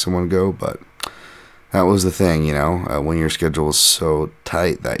inconvenience and make someone go. But that was the thing, you know, when your schedule is so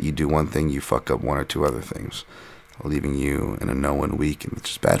tight that you do one thing, you fuck up one or two other things, leaving you in a no-win week, and it's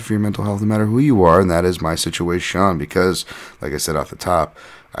just bad for your mental health no matter who you are, and that is my situation because, like I said off the top,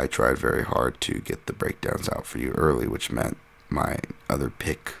 I tried very hard to get the breakdowns out for you early, which meant my other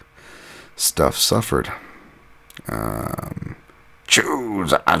pick stuff suffered.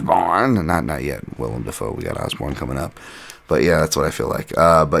 Choose Osborne. Not yet. Willem Dafoe. We got Osborne coming up. But yeah, that's what I feel like. So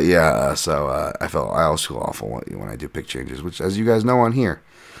I always feel awful when I do pick changes, which, as you guys know, on here.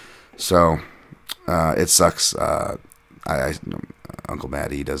 So it sucks. Uncle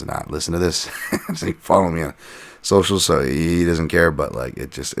Maddie does not listen to this. So he follow me on social, so he doesn't care. But like,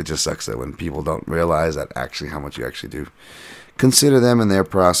 it just sucks that when people don't realize that actually how much you actually do consider them in their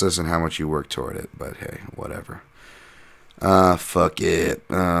process and how much you work toward it. But hey, whatever. Fuck it.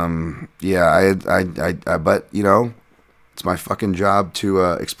 Yeah, but you know, it's my fucking job to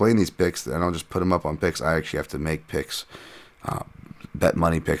explain these picks. I don't just put them up on picks. I actually have to make picks, bet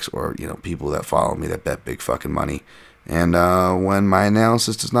money picks, or you know, people that follow me that bet big fucking money. And when my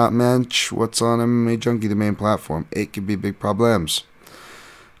analysis does not match what's on MMA Junkie, the main platform, it could be big problems.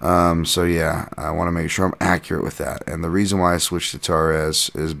 So yeah, I want to make sure I'm accurate with that. And the reason why I switched to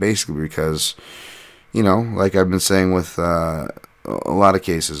Torres is basically because, you know, like I've been saying with a lot of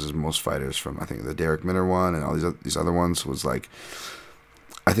cases, as most fighters, from I think the Derek Minner one and all these other ones, was like,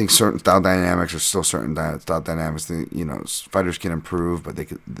 I think certain style dynamics are still certain style dynamics that, you know, fighters can improve, but they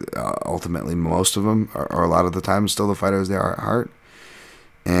could ultimately, most of them are a lot of the time still the fighters they are at heart.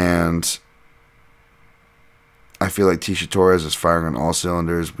 And I feel like Tisha Torres is firing on all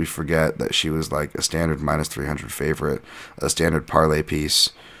cylinders. We forget that she was like a standard minus 300 favorite, a standard parlay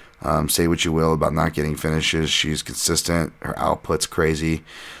piece. Say what you will about not getting finishes. She's consistent. Her output's crazy.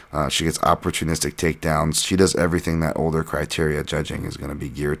 She gets opportunistic takedowns. She does everything that older criteria judging is going to be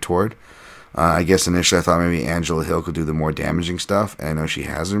geared toward. I guess initially I thought maybe Angela Hill could do the more damaging stuff, and I know she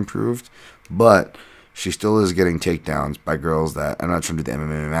has improved, but she still is getting takedowns by girls that, I'm not trying to do the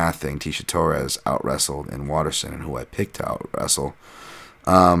MMA math thing, Tisha Torres out-wrestled in Watterson, and who I picked to out-wrestle,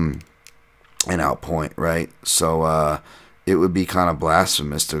 and outpoint, right? So, it would be kind of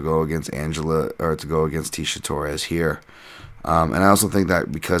blasphemous to go against Angela, or to go against Tisha Torres here. And I also think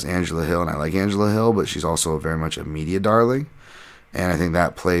that because Angela Hill, and I like Angela Hill, but she's also very much a media darling. And I think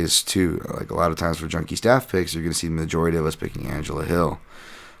that plays too. Like a lot of times for Junkie staff picks, you're going to see the majority of us picking Angela Hill.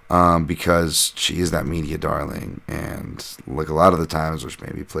 Because she is that media darling. And like a lot of the times, which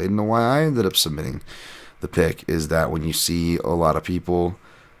maybe played into why I ended up submitting the pick, is that when you see a lot of people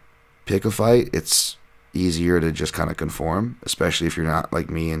pick a fight, it's easier to just kind of conform, especially if you're not like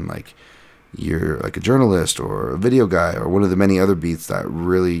me and like you're like a journalist or a video guy or one of the many other beats that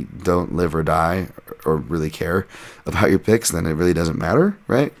really don't live or die or really care about your picks, then it really doesn't matter,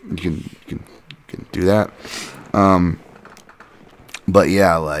 right? You can do that. But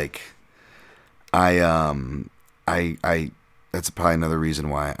yeah, like I that's probably another reason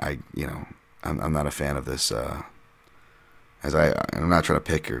why I'm not a fan of this. I'm not trying to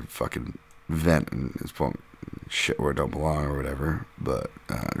pick or fucking vent and shit where it don't belong or whatever. But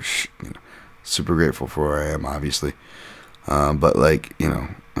super grateful for where I am, obviously. But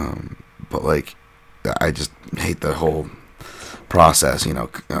I just hate the whole process.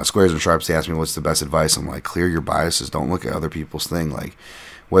 Squares and Sharps, they ask me what's the best advice. I'm like, clear your biases. Don't look at other people's thing. Like,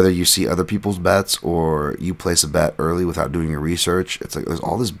 whether you see other people's bets or you place a bet early without doing your research, it's like there's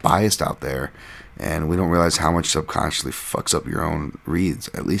all this bias out there, and we don't realize how much subconsciously fucks up your own reads,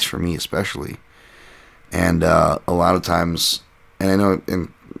 at least for me especially. And a lot of times, and I know,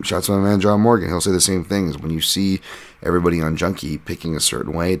 and shouts to my man John Morgan, he'll say the same thing, is when you see everybody on Junkie picking a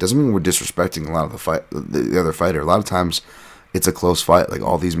certain way, it doesn't mean we're disrespecting a lot of the other fighter. A lot of times it's a close fight, like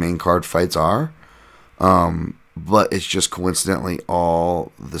all these main card fights are. But it's just coincidentally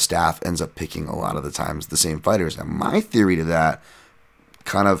all the staff ends up picking a lot of the times the same fighters. And my theory to that,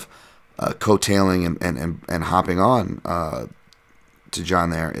 kind of coattailing and hopping on to John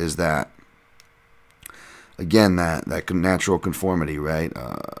there, is that, again, that natural conformity, right?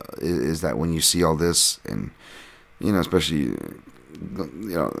 Is that when you see all this, and especially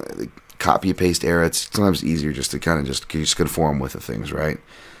the copy paste era, it's sometimes easier just to kind of just conform with the things, right?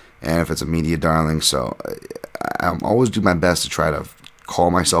 And if it's a media darling, so I always do my best to try to call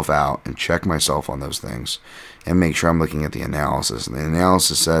myself out and check myself on those things and make sure I'm looking at the analysis. And the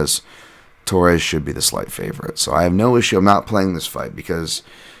analysis says Torres should be the slight favorite. So I have no issue. I'm not playing this fight because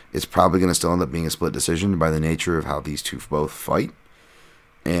it's probably going to still end up being a split decision by the nature of how these two both fight.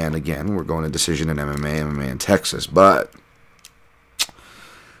 And again, we're going to decision in MMA in Texas. But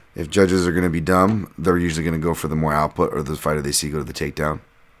if judges are going to be dumb, they're usually going to go for the more output or the fighter they see go to the takedown.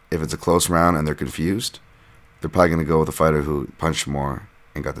 If it's a close round and they're confused, they're probably going to go with the fighter who punched more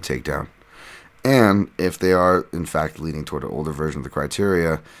and got the takedown. And if they are, in fact, leaning toward an older version of the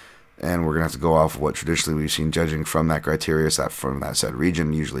criteria, and we're going to have to go off of what traditionally we've seen judging from that criteria, from that said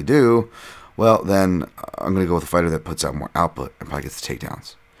region usually do, well, then I'm going to go with a fighter that puts out more output and probably gets the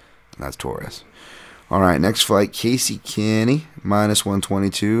takedowns. And that's Torres. All right, next fight, Casey Kenny, minus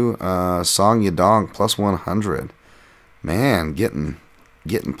 122. Song Yadong, plus 100. Man, getting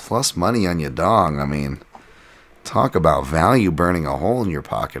plus money on Yadong. I mean, talk about value burning a hole in your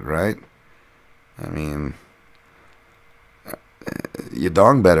pocket, right? I mean,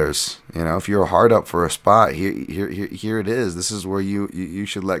 Yadong betters, if you're hard up for a spot, here it is. This is where you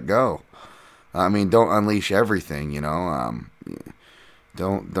should let go. I mean, don't unleash everything,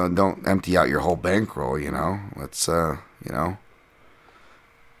 Don't empty out your whole bankroll, Let's all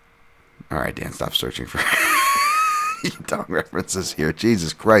right, Dan, stop searching for Yadong references here.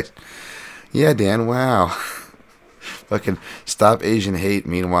 Jesus Christ. Yeah, Dan, wow. Fucking stop Asian hate.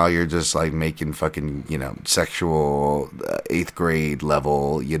 Meanwhile, you're just like making fucking, sexual 8th grade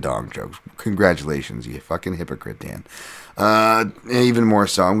level Yadong jokes. Congratulations, you fucking hypocrite, Dan. Even more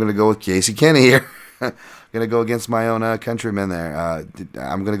so, I'm going to go with Casey Kenny here. I'm going to go against my own countrymen there.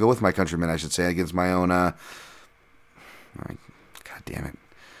 I'm going to go with my countrymen, I should say, against my own. God damn it.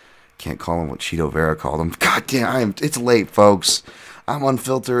 Can't call him what Cheeto Vera called him. God damn, it's late, folks. I'm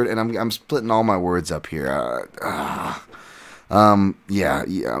unfiltered, and I'm splitting all my words up here. Yeah,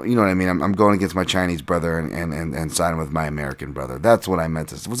 you know what I mean. I'm going against my Chinese brother and siding with my American brother. That's what I meant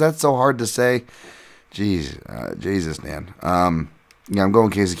to say. Was that so hard to say? Jeez, Jesus, man. Yeah, I'm going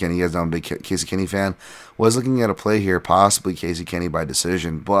Casey Kenny. You guys know I'm a big Casey Kenny fan. Was looking at a play here, possibly Casey Kenny by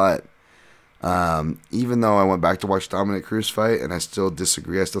decision, but even though I went back to watch Dominic Cruz fight, and I still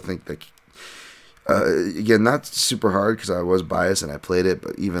disagree. I still think that, again, not super hard because I was biased and I played it,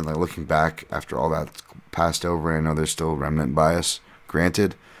 but even like looking back after all that's passed over, and I know there's still remnant bias,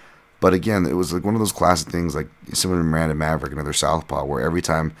 granted. But again, it was like one of those classic things, like similar to Miranda Maverick, another southpaw, where every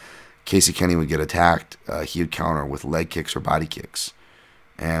time Casey Kenny would get attacked, he would counter with leg kicks or body kicks.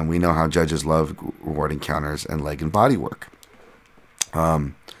 And we know how judges love rewarding counters and leg and body work.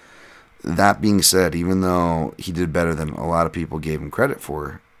 That being said, even though he did better than a lot of people gave him credit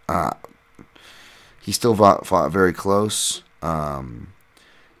for, he still fought very close.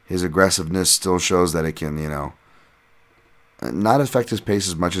 His aggressiveness still shows that it can, not affect his pace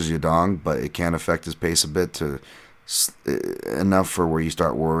as much as Yadong, but it can affect his pace a bit enough for where you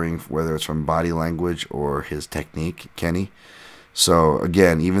start worrying, whether it's from body language or his technique, Kenny. So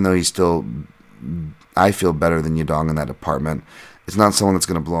again, even though he's still, I feel better than Yadong in that department, it's not someone that's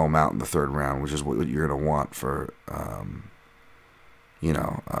going to blow him out in the third round, which is what you're going to want for,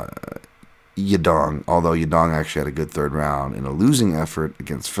 Yadong. Although Yadong actually had a good third round in a losing effort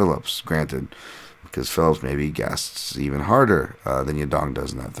against Phillips, granted, because Phillips maybe gasts even harder than Yadong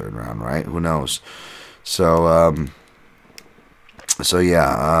does in that third round, right? Who knows? So, and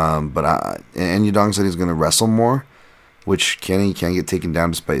Yadong said he's going to wrestle more, which Kenny can get taken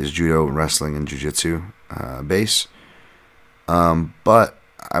down despite his judo, wrestling, and jiu-jitsu base. But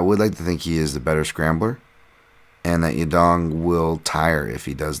I would like to think he is the better scrambler, and that Yadong will tire if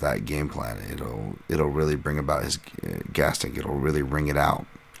he does that game plan. It'll really bring about his gas tank. It'll really wring it out.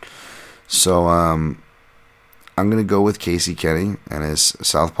 So I'm going to go with Casey Kenny and his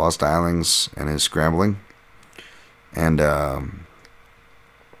southpaw stylings and his scrambling, and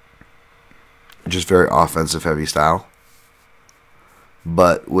just very offensive heavy style.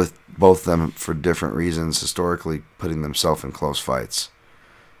 But with both of them for different reasons, historically putting themselves in close fights.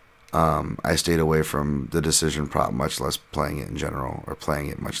 I stayed away from the decision prop, much less playing it in general, or playing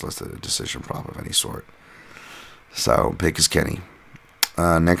it, much less the decision prop of any sort. So, pick is Kenny.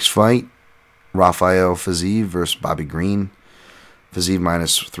 Next fight, Rafael Fiziev versus Bobby Green. Fiziev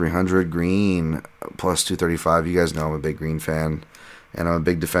minus 300, Green plus 235. You guys know I'm a big Green fan, and I'm a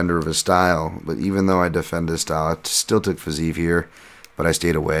big defender of his style. But even though I defend his style, I still took Fiziev here, but I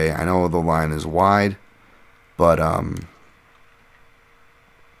stayed away. I know the line is wide, but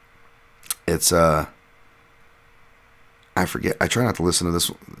it's I forget. I try not to listen to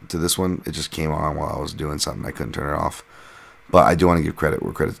this one. It just came on while I was doing something. I couldn't turn it off. But I do want to give credit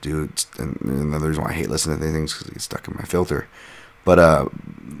where credit's due. And the reason why I hate listening to things because it gets stuck in my filter. But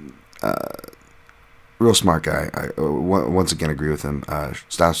real smart guy. I once again agree with him.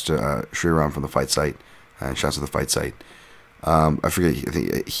 Shouts to Shriram from the Fight Site, and shouts to the Fight Site. I forget. I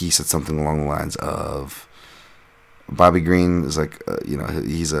think he said something along the lines of Bobby Green is like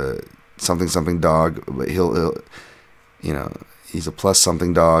he's a something dog, but he'll he's a plus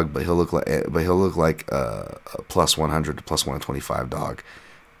something dog, but he'll look like a plus 100 to plus 125 dog,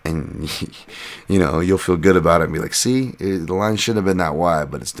 and you'll feel good about it and be like, see, the line shouldn't have been that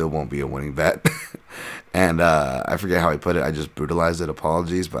wide, but it still won't be a winning bet. And I forget how I put it. I just brutalized it.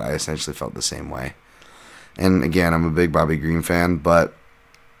 Apologies, but I essentially felt the same way. And again, I'm a big Bobby Green fan, but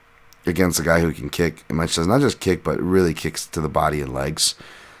against a guy who can kick, much as not just kick, but really kicks to the body and legs,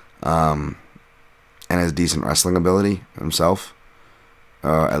 and has decent wrestling ability himself.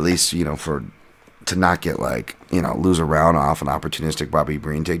 At least, to not get lose a round off an opportunistic Bobby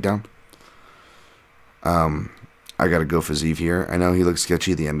Green takedown. I got to go for Fiziev here. I know he looks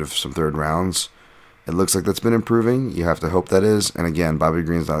sketchy at the end of some third rounds. It looks like that's been improving. You have to hope that is. And again, Bobby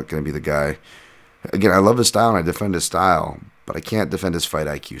Green's not going to be the guy. Again, I love his style and I defend his style, but I can't defend his fight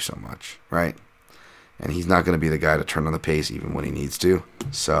IQ so much, right? And he's not going to be the guy to turn on the pace even when he needs to.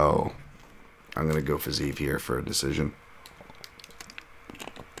 So I'm going to go for Fiziev here for a decision.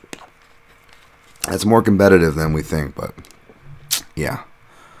 That's more competitive than we think, but yeah.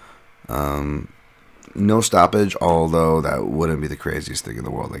 No stoppage, although that wouldn't be the craziest thing in the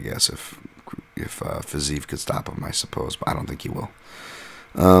world, I guess, if Fiziev could stop him, I suppose, but I don't think he will.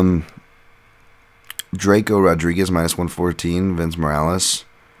 Draco Rodriguez minus 114, Vince Morales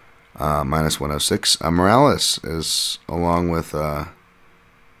minus 106. Morales is, along with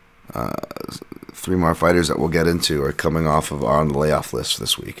three more fighters that we'll get into, are coming off of on the layoff list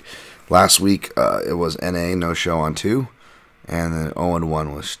this week. Last week it was NA, no show on 2, and then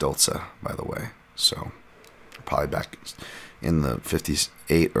 0-1 was Stolze, by the way. So probably back in the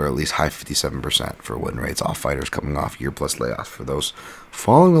 58 or at least high 57% for win rates off fighters coming off year plus layoffs for those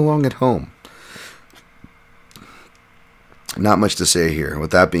following along at home. Not much to say here.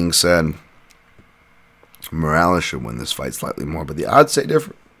 With that being said, Morales should win this fight slightly more, but the odds say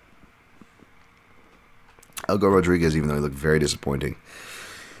different. I'll go Rodriguez, even though he looked very disappointing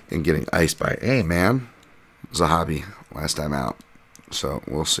in getting iced by, hey man, Zahabi last time out. So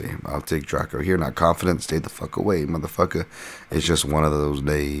we'll see. I'll take Draco here. Not confident. Stay the fuck away, motherfucker. It's just one of those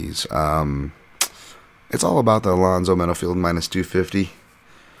days. It's all about the Alonzo Meadowfield minus 250.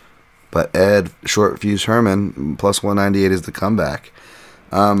 But Ed Short Fuse Herman plus 198 is the comeback.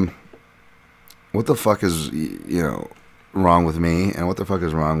 What the fuck is wrong with me, and what the fuck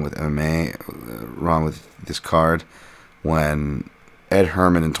is wrong with MMA, wrong with this card, when Ed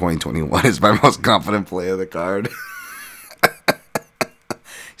Herman in 2021 is my most confident play of the card?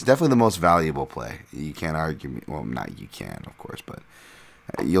 He's definitely the most valuable play. You can't argue me. Well, not you can, of course, but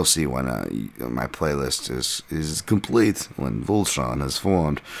you'll see when my playlist is complete, when Voltron is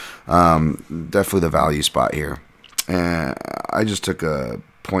formed. Definitely the value spot here. I just took a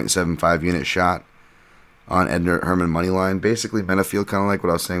 0.75 unit shot on Ed Herman money line. Basically, Benefield, kind of like what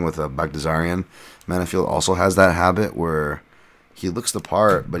I was saying with Baghdasaryan. Benefield also has that habit where he looks the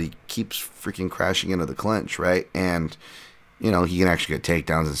part, but he keeps freaking crashing into the clinch, right? And he can actually get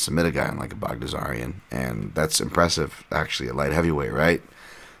takedowns and submit a guy like a Baghdasaryan, and that's impressive, actually, at light heavyweight, right?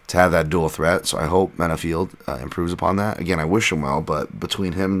 To have that dual threat. So I hope Benefield improves upon that. Again, I wish him well, but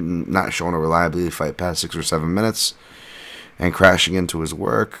between him not showing a reliability fight past 6 or 7 minutes and crashing into his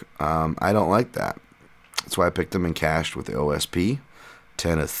work, I don't like that. That's why I picked him and cashed with the OSP.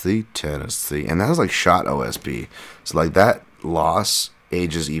 Tennessee. And that was like shot OSP. So like that loss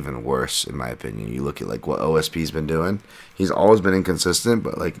ages even worse, in my opinion. You look at like what OSP's been doing. He's always been inconsistent,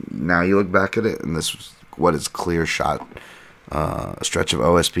 but like now you look back at it, and this was what is clear shot. A stretch of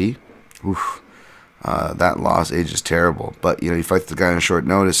OSP, oof, that loss ages terrible. But he fights the guy on short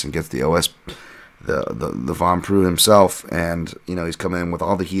notice and gets the the Von Preux himself, and he's coming in with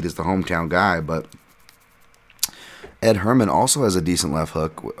all the heat as the hometown guy. But Ed Herman also has a decent left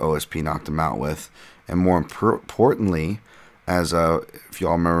hook. OSP knocked him out with, and more importantly, as if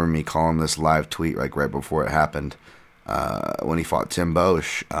y'all remember me calling this live tweet right before it happened. When he fought Tim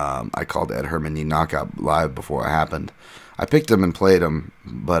Boesch, I called Ed Herman the knockout live before it happened. I picked him and played him,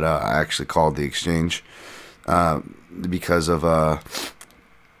 but I actually called the exchange because of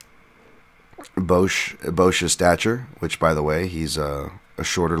Boesch's stature, which, by the way, he's a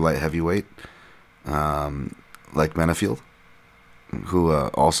shorter light heavyweight, like Benefield, who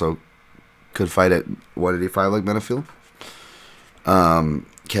also could fight at 185 like Benefield.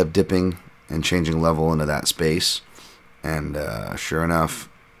 Kept dipping and changing level into that space, and sure enough,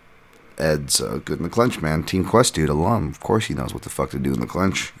 Ed's good in the clinch, man. Team Quest dude, alum. Of course he knows what the fuck to do in the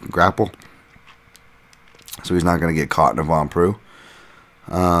clinch. Grapple. So he's not going to get caught in a Von Preux.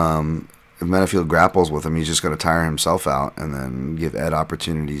 If Benefield grapples with him, he's just going to tire himself out and then give Ed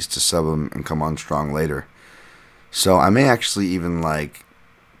opportunities to sub him and come on strong later. So I may actually even like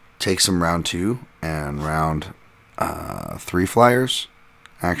take some round 2 and round 3 flyers.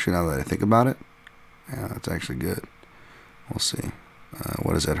 Actually, now that I think about it, yeah, that's actually good. We'll see.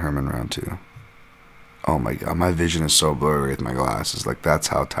 What is Ed Herman round 2? Oh my god, my vision is so blurry with my glasses. Like, that's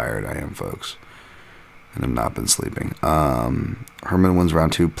how tired I am, folks. And I've not been sleeping. Herman wins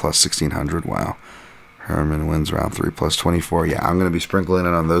round 2 plus 1600. Wow. Herman wins round 3 plus 24. Yeah, I'm going to be sprinkling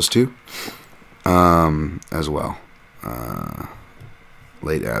it on those two as well.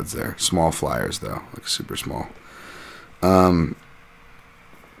 Late ads there. Small flyers, though. Like super small.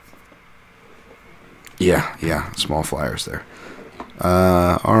 Yeah, small flyers there.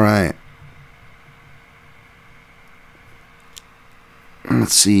 Alright.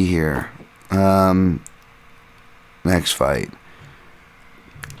 Let's see here. Next fight.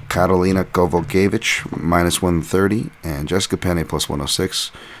 Karolina Kowalkiewicz, minus 130, and Jessica Penne, plus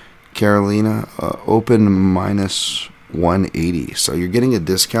 106. Karolina, open, minus 180. So you're getting a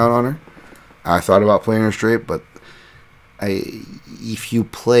discount on her. I thought about playing her straight, but if you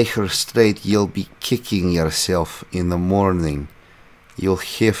play her straight, you'll be kicking yourself in the morning. You'll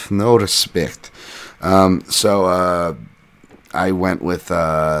have no respect. So I went with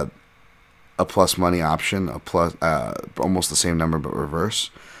a plus money option, a plus almost the same number but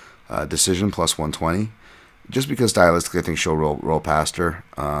reverse. Decision plus 120. Just because stylistically I think she'll roll past her.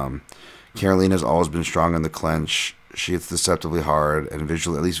 Karolina's always been strong in the clinch. She hits deceptively hard and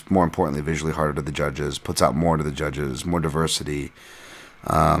visually, at least more importantly, visually harder to the judges. Puts out more to the judges, more diversity.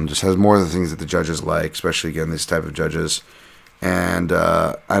 Just has more of the things that the judges like, especially, again, these type of judges. And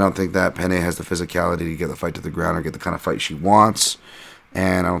I don't think that Penne has the physicality to get the fight to the ground or get the kind of fight she wants.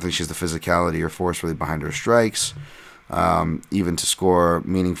 And I don't think she has the physicality or force really behind her strikes, even to score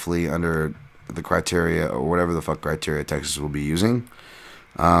meaningfully under the criteria or whatever the fuck criteria Texas will be using.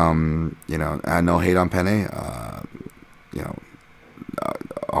 I no hate on Penne.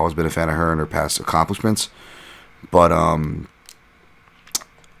 Always been a fan of her and her past accomplishments. But, I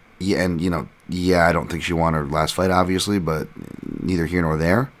don't think she won her last fight, obviously, but neither here nor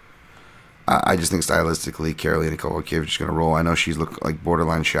there. I just think stylistically, Karolina Kowalkiewicz is going to roll. I know she's looked like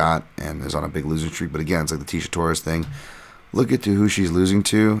borderline shot and is on a big losing streak, but again, it's like the Tisha Torres thing. Look at who she's losing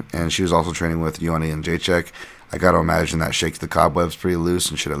to, and she was also training with Ioana and Jacek. I got to imagine that shakes the cobwebs pretty loose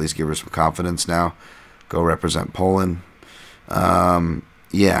and should at least give her some confidence now. Go represent Poland. I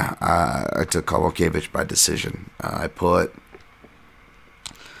took Kowalkiewicz by decision. I put,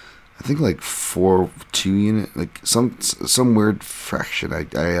 I think, like 4-2 unit, like some weird fraction. I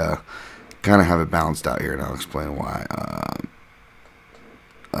kind of have it balanced out here, and I'll explain why.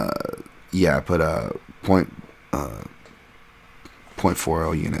 I put a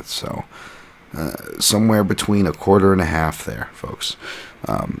 0.40 units, so somewhere between a quarter and a half there, folks,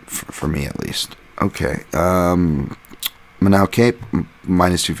 for me at least. Okay. Manal Cape,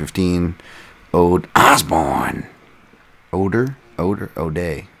 minus 215. Ode Osborne. Ode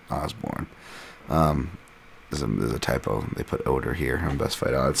Osborne. There's a typo. They put Oder here on Best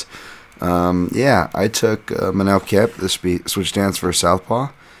Fight Odds. Yeah, I took Manal Cape, the switch stance for Southpaw.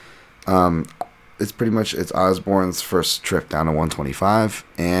 It's pretty much Osborne's first trip down to 125,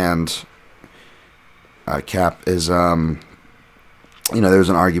 and Cap is there's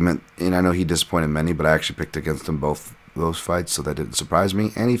an argument, and I know he disappointed many, but I actually picked against him both those fights, so that didn't surprise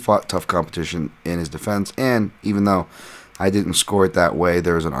me. And he fought tough competition in his defense, and even though I didn't score it that way,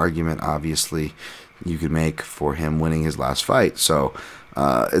 there was an argument, obviously, you could make for him winning his last fight. So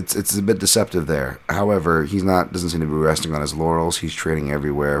it's a bit deceptive there. However, doesn't seem to be resting on his laurels. He's training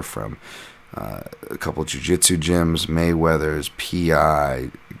everywhere from a couple of jiu-jitsu gyms, Mayweather's,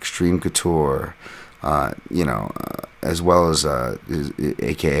 PI, Extreme Couture, as well as his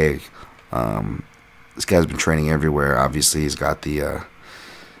AKA. This guy's been training everywhere. Obviously, he's got the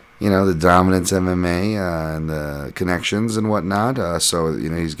the Dominance MMA and the connections and whatnot. So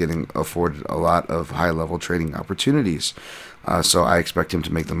he's getting afforded a lot of high-level training opportunities. So I expect him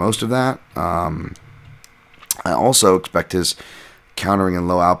to make the most of that. I also expect his countering and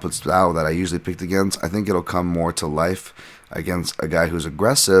low output style that I usually picked against. I think it'll come more to life against a guy who's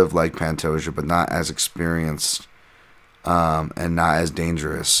aggressive like Pantoja, but not as experienced and not as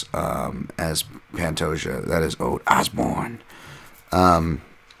dangerous as Pantoja. That is Ode Osborne.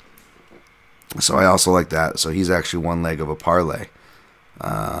 So I also like that. So he's actually one leg of a parlay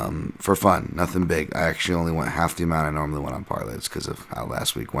for fun. Nothing big. I actually only went half the amount I normally went on parlays because of how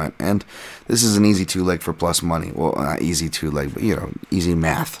last week went. And this is an easy 2-leg for plus money. Well, not easy 2-leg, but easy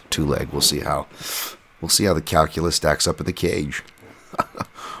math 2-leg. We'll see how the calculus stacks up in the cage.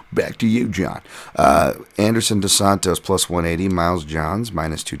 Back to you, John. Anderson Dos Santos plus 180. Miles Johns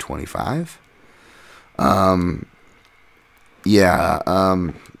minus 225.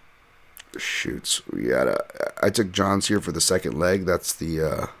 Shoots. I took Johns here for the second leg. That's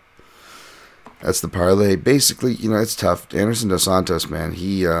the parlay. Basically, it's tough. Anderson Dos Santos, man,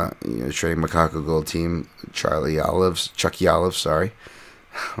 he trading Macaco Gold Team, Chucky Olives, sorry.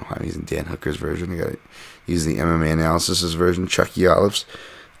 I'm using Dan Hooker's version. I gotta use the MMA Analysis's version, Chucky Olives.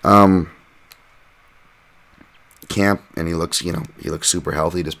 Camp, and he looks super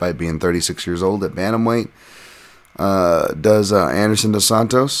healthy despite being 36 years old at bantamweight. Does Anderson Dos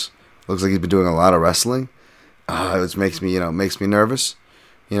Santos. Looks like he's been doing a lot of wrestling. Which makes me nervous.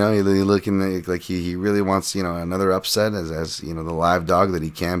 He's looking like he really wants, another upset as the live dog that he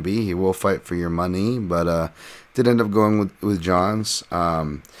can be. He will fight for your money, but did end up going with Johns.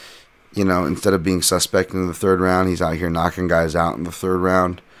 Instead of being suspect in the third round, he's out here knocking guys out in the third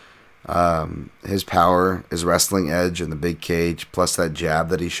round. His power, his wrestling edge, and the big cage, plus that jab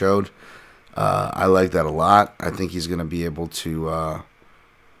that he showed. I like that a lot. I think he's going to be able to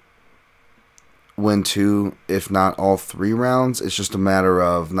win 2, if not all 3 rounds. It's just a matter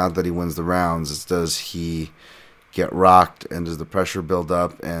of not that he wins the rounds. It's does he get rocked, and does the pressure build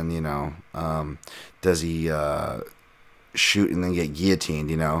up, and does he shoot and then get guillotined?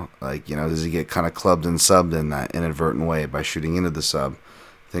 Does he get kind of clubbed and subbed in that inadvertent way by shooting into the sub?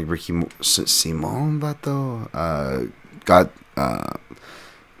 I think Ricky Simon Bato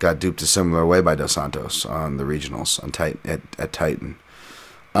got duped a similar way by Dos Santos on the regionals at Titan.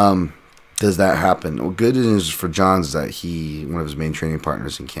 Does that happen? Well, good news for Johns is that one of his main training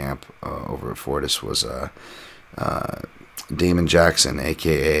partners in camp over at Fortis was Damon Jackson,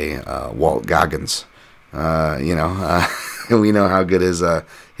 a.k.a. Walt Goggins. We know how good his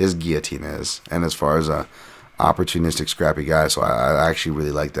guillotine is, and as far as a opportunistic, scrappy guy. So I actually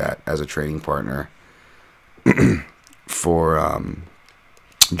really like that as a training partner for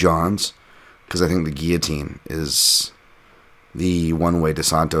Johns, because I think the guillotine is the one way Dos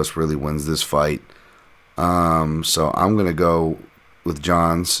Santos really wins this fight. So I'm going to go with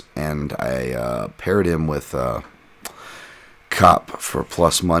Johns, and I paired him with Cop for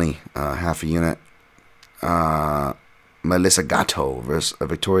plus money, half a unit. Melissa Gatto versus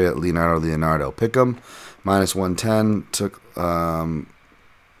Victoria Leonardo. Pick'em, minus 110. Took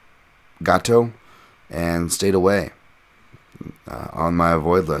Gatto and stayed away on my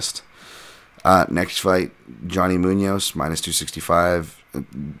avoid list. Next fight, Johnny Munoz, minus 265.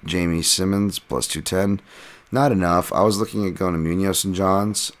 Jamie Simmons, plus 210. Not enough. I was looking at going to Munoz and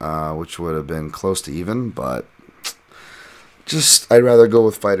Johns, which would have been close to even, but I'd rather go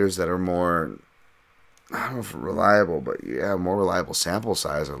with fighters that are more, I don't know if reliable, but more reliable sample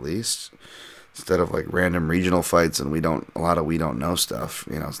size at least, instead of like random regional fights and we don't know stuff.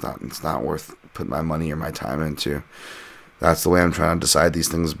 It's not worth putting my money or my time into. that's the way I'm trying to decide these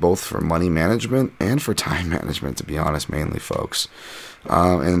things, both for money management and for time management, to be honest, mainly, folks.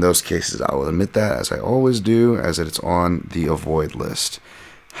 In those cases, I will admit that, as I always do, as it's on the avoid list.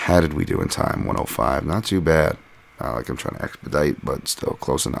 How did we do in time? 105. Not too bad. Not like I'm trying to expedite, but still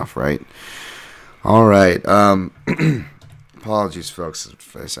close enough, right? All right. Apologies, folks.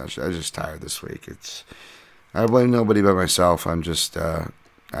 Essentially, I'm just tired this week. I blame nobody but myself. I'm just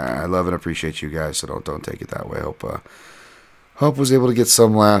I love and appreciate you guys, so don't take it that way. Hope was able to get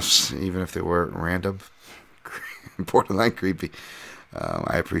some laughs, even if they were random, borderline creepy.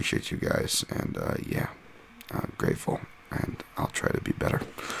 I appreciate you guys, and yeah, I'm grateful, and I'll try to be better.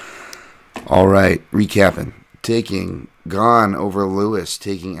 All right, recapping. Taking Gon over Lewis,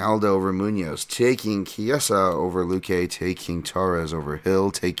 taking Aldo over Munoz, taking Chiesa over Luque, taking Torres over Hill,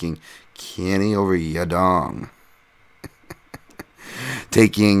 taking Kenny over Yadong,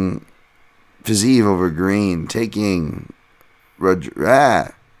 taking Fiziev over Green, taking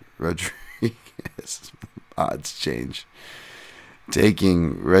Rodriguez, odds change,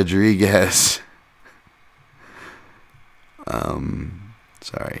 taking Rodriguez,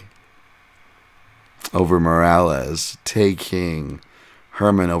 over Morales, taking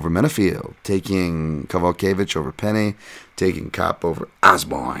Herman over Menafield, taking Kowalkiewicz over Penny, taking Kopp over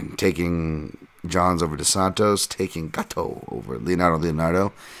Osborne, taking Johns over DeSantos, taking Gatto over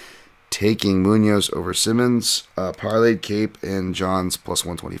Leonardo, taking Munoz over Simmons, parlayed Cape and Johns plus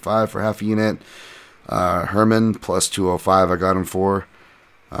 125 for half a unit, Herman plus 205 I got him for,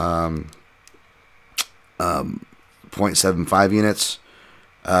 0.75 units,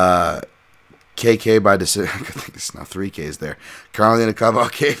 KK by decision. I think it's now 3 Ks there. Karolina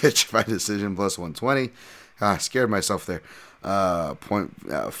Kowalkiewicz by decision plus 120. Scared myself there.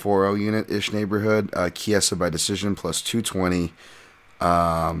 0.40 unit-ish neighborhood. Chiesa by decision plus 220.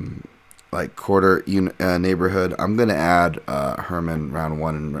 Like quarter unit neighborhood. I'm going to add Herman round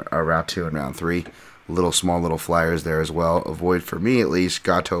 1 and round 2 and round 3. Small little flyers there as well. Avoid, for me at least,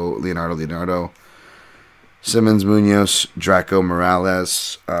 Gatto, Leonardo. Simmons, Munoz, Draco,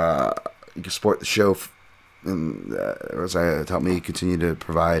 Morales. You can support the show and help me continue to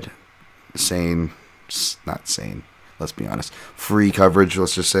provide not sane, let's be honest, free coverage,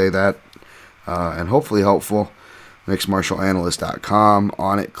 let's just say that, and hopefully helpful. mixedmartialanalyst.com.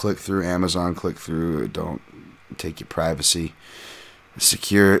 On it, click through Amazon, click through, don't take your privacy.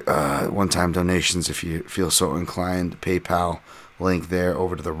 Secure one-time donations if you feel so inclined. PayPal link there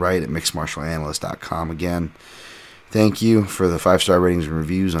over to the right at mixedmartialanalyst.com. Again, thank you for the 5-star ratings and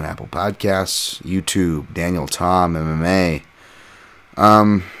reviews on Apple Podcasts, YouTube, Daniel Tom, MMA.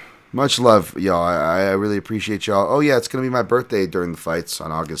 Much love, y'all. I really appreciate y'all. Oh, yeah, it's going to be my birthday during the fights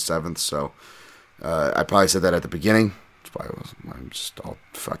on August 7th, so I probably said that at the beginning. I'm just all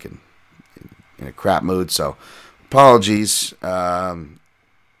fucking in a crap mood, so apologies. Good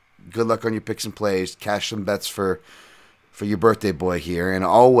luck on your picks and plays. Cash some bets for your birthday boy here, and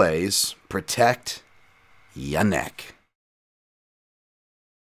always protect your neck.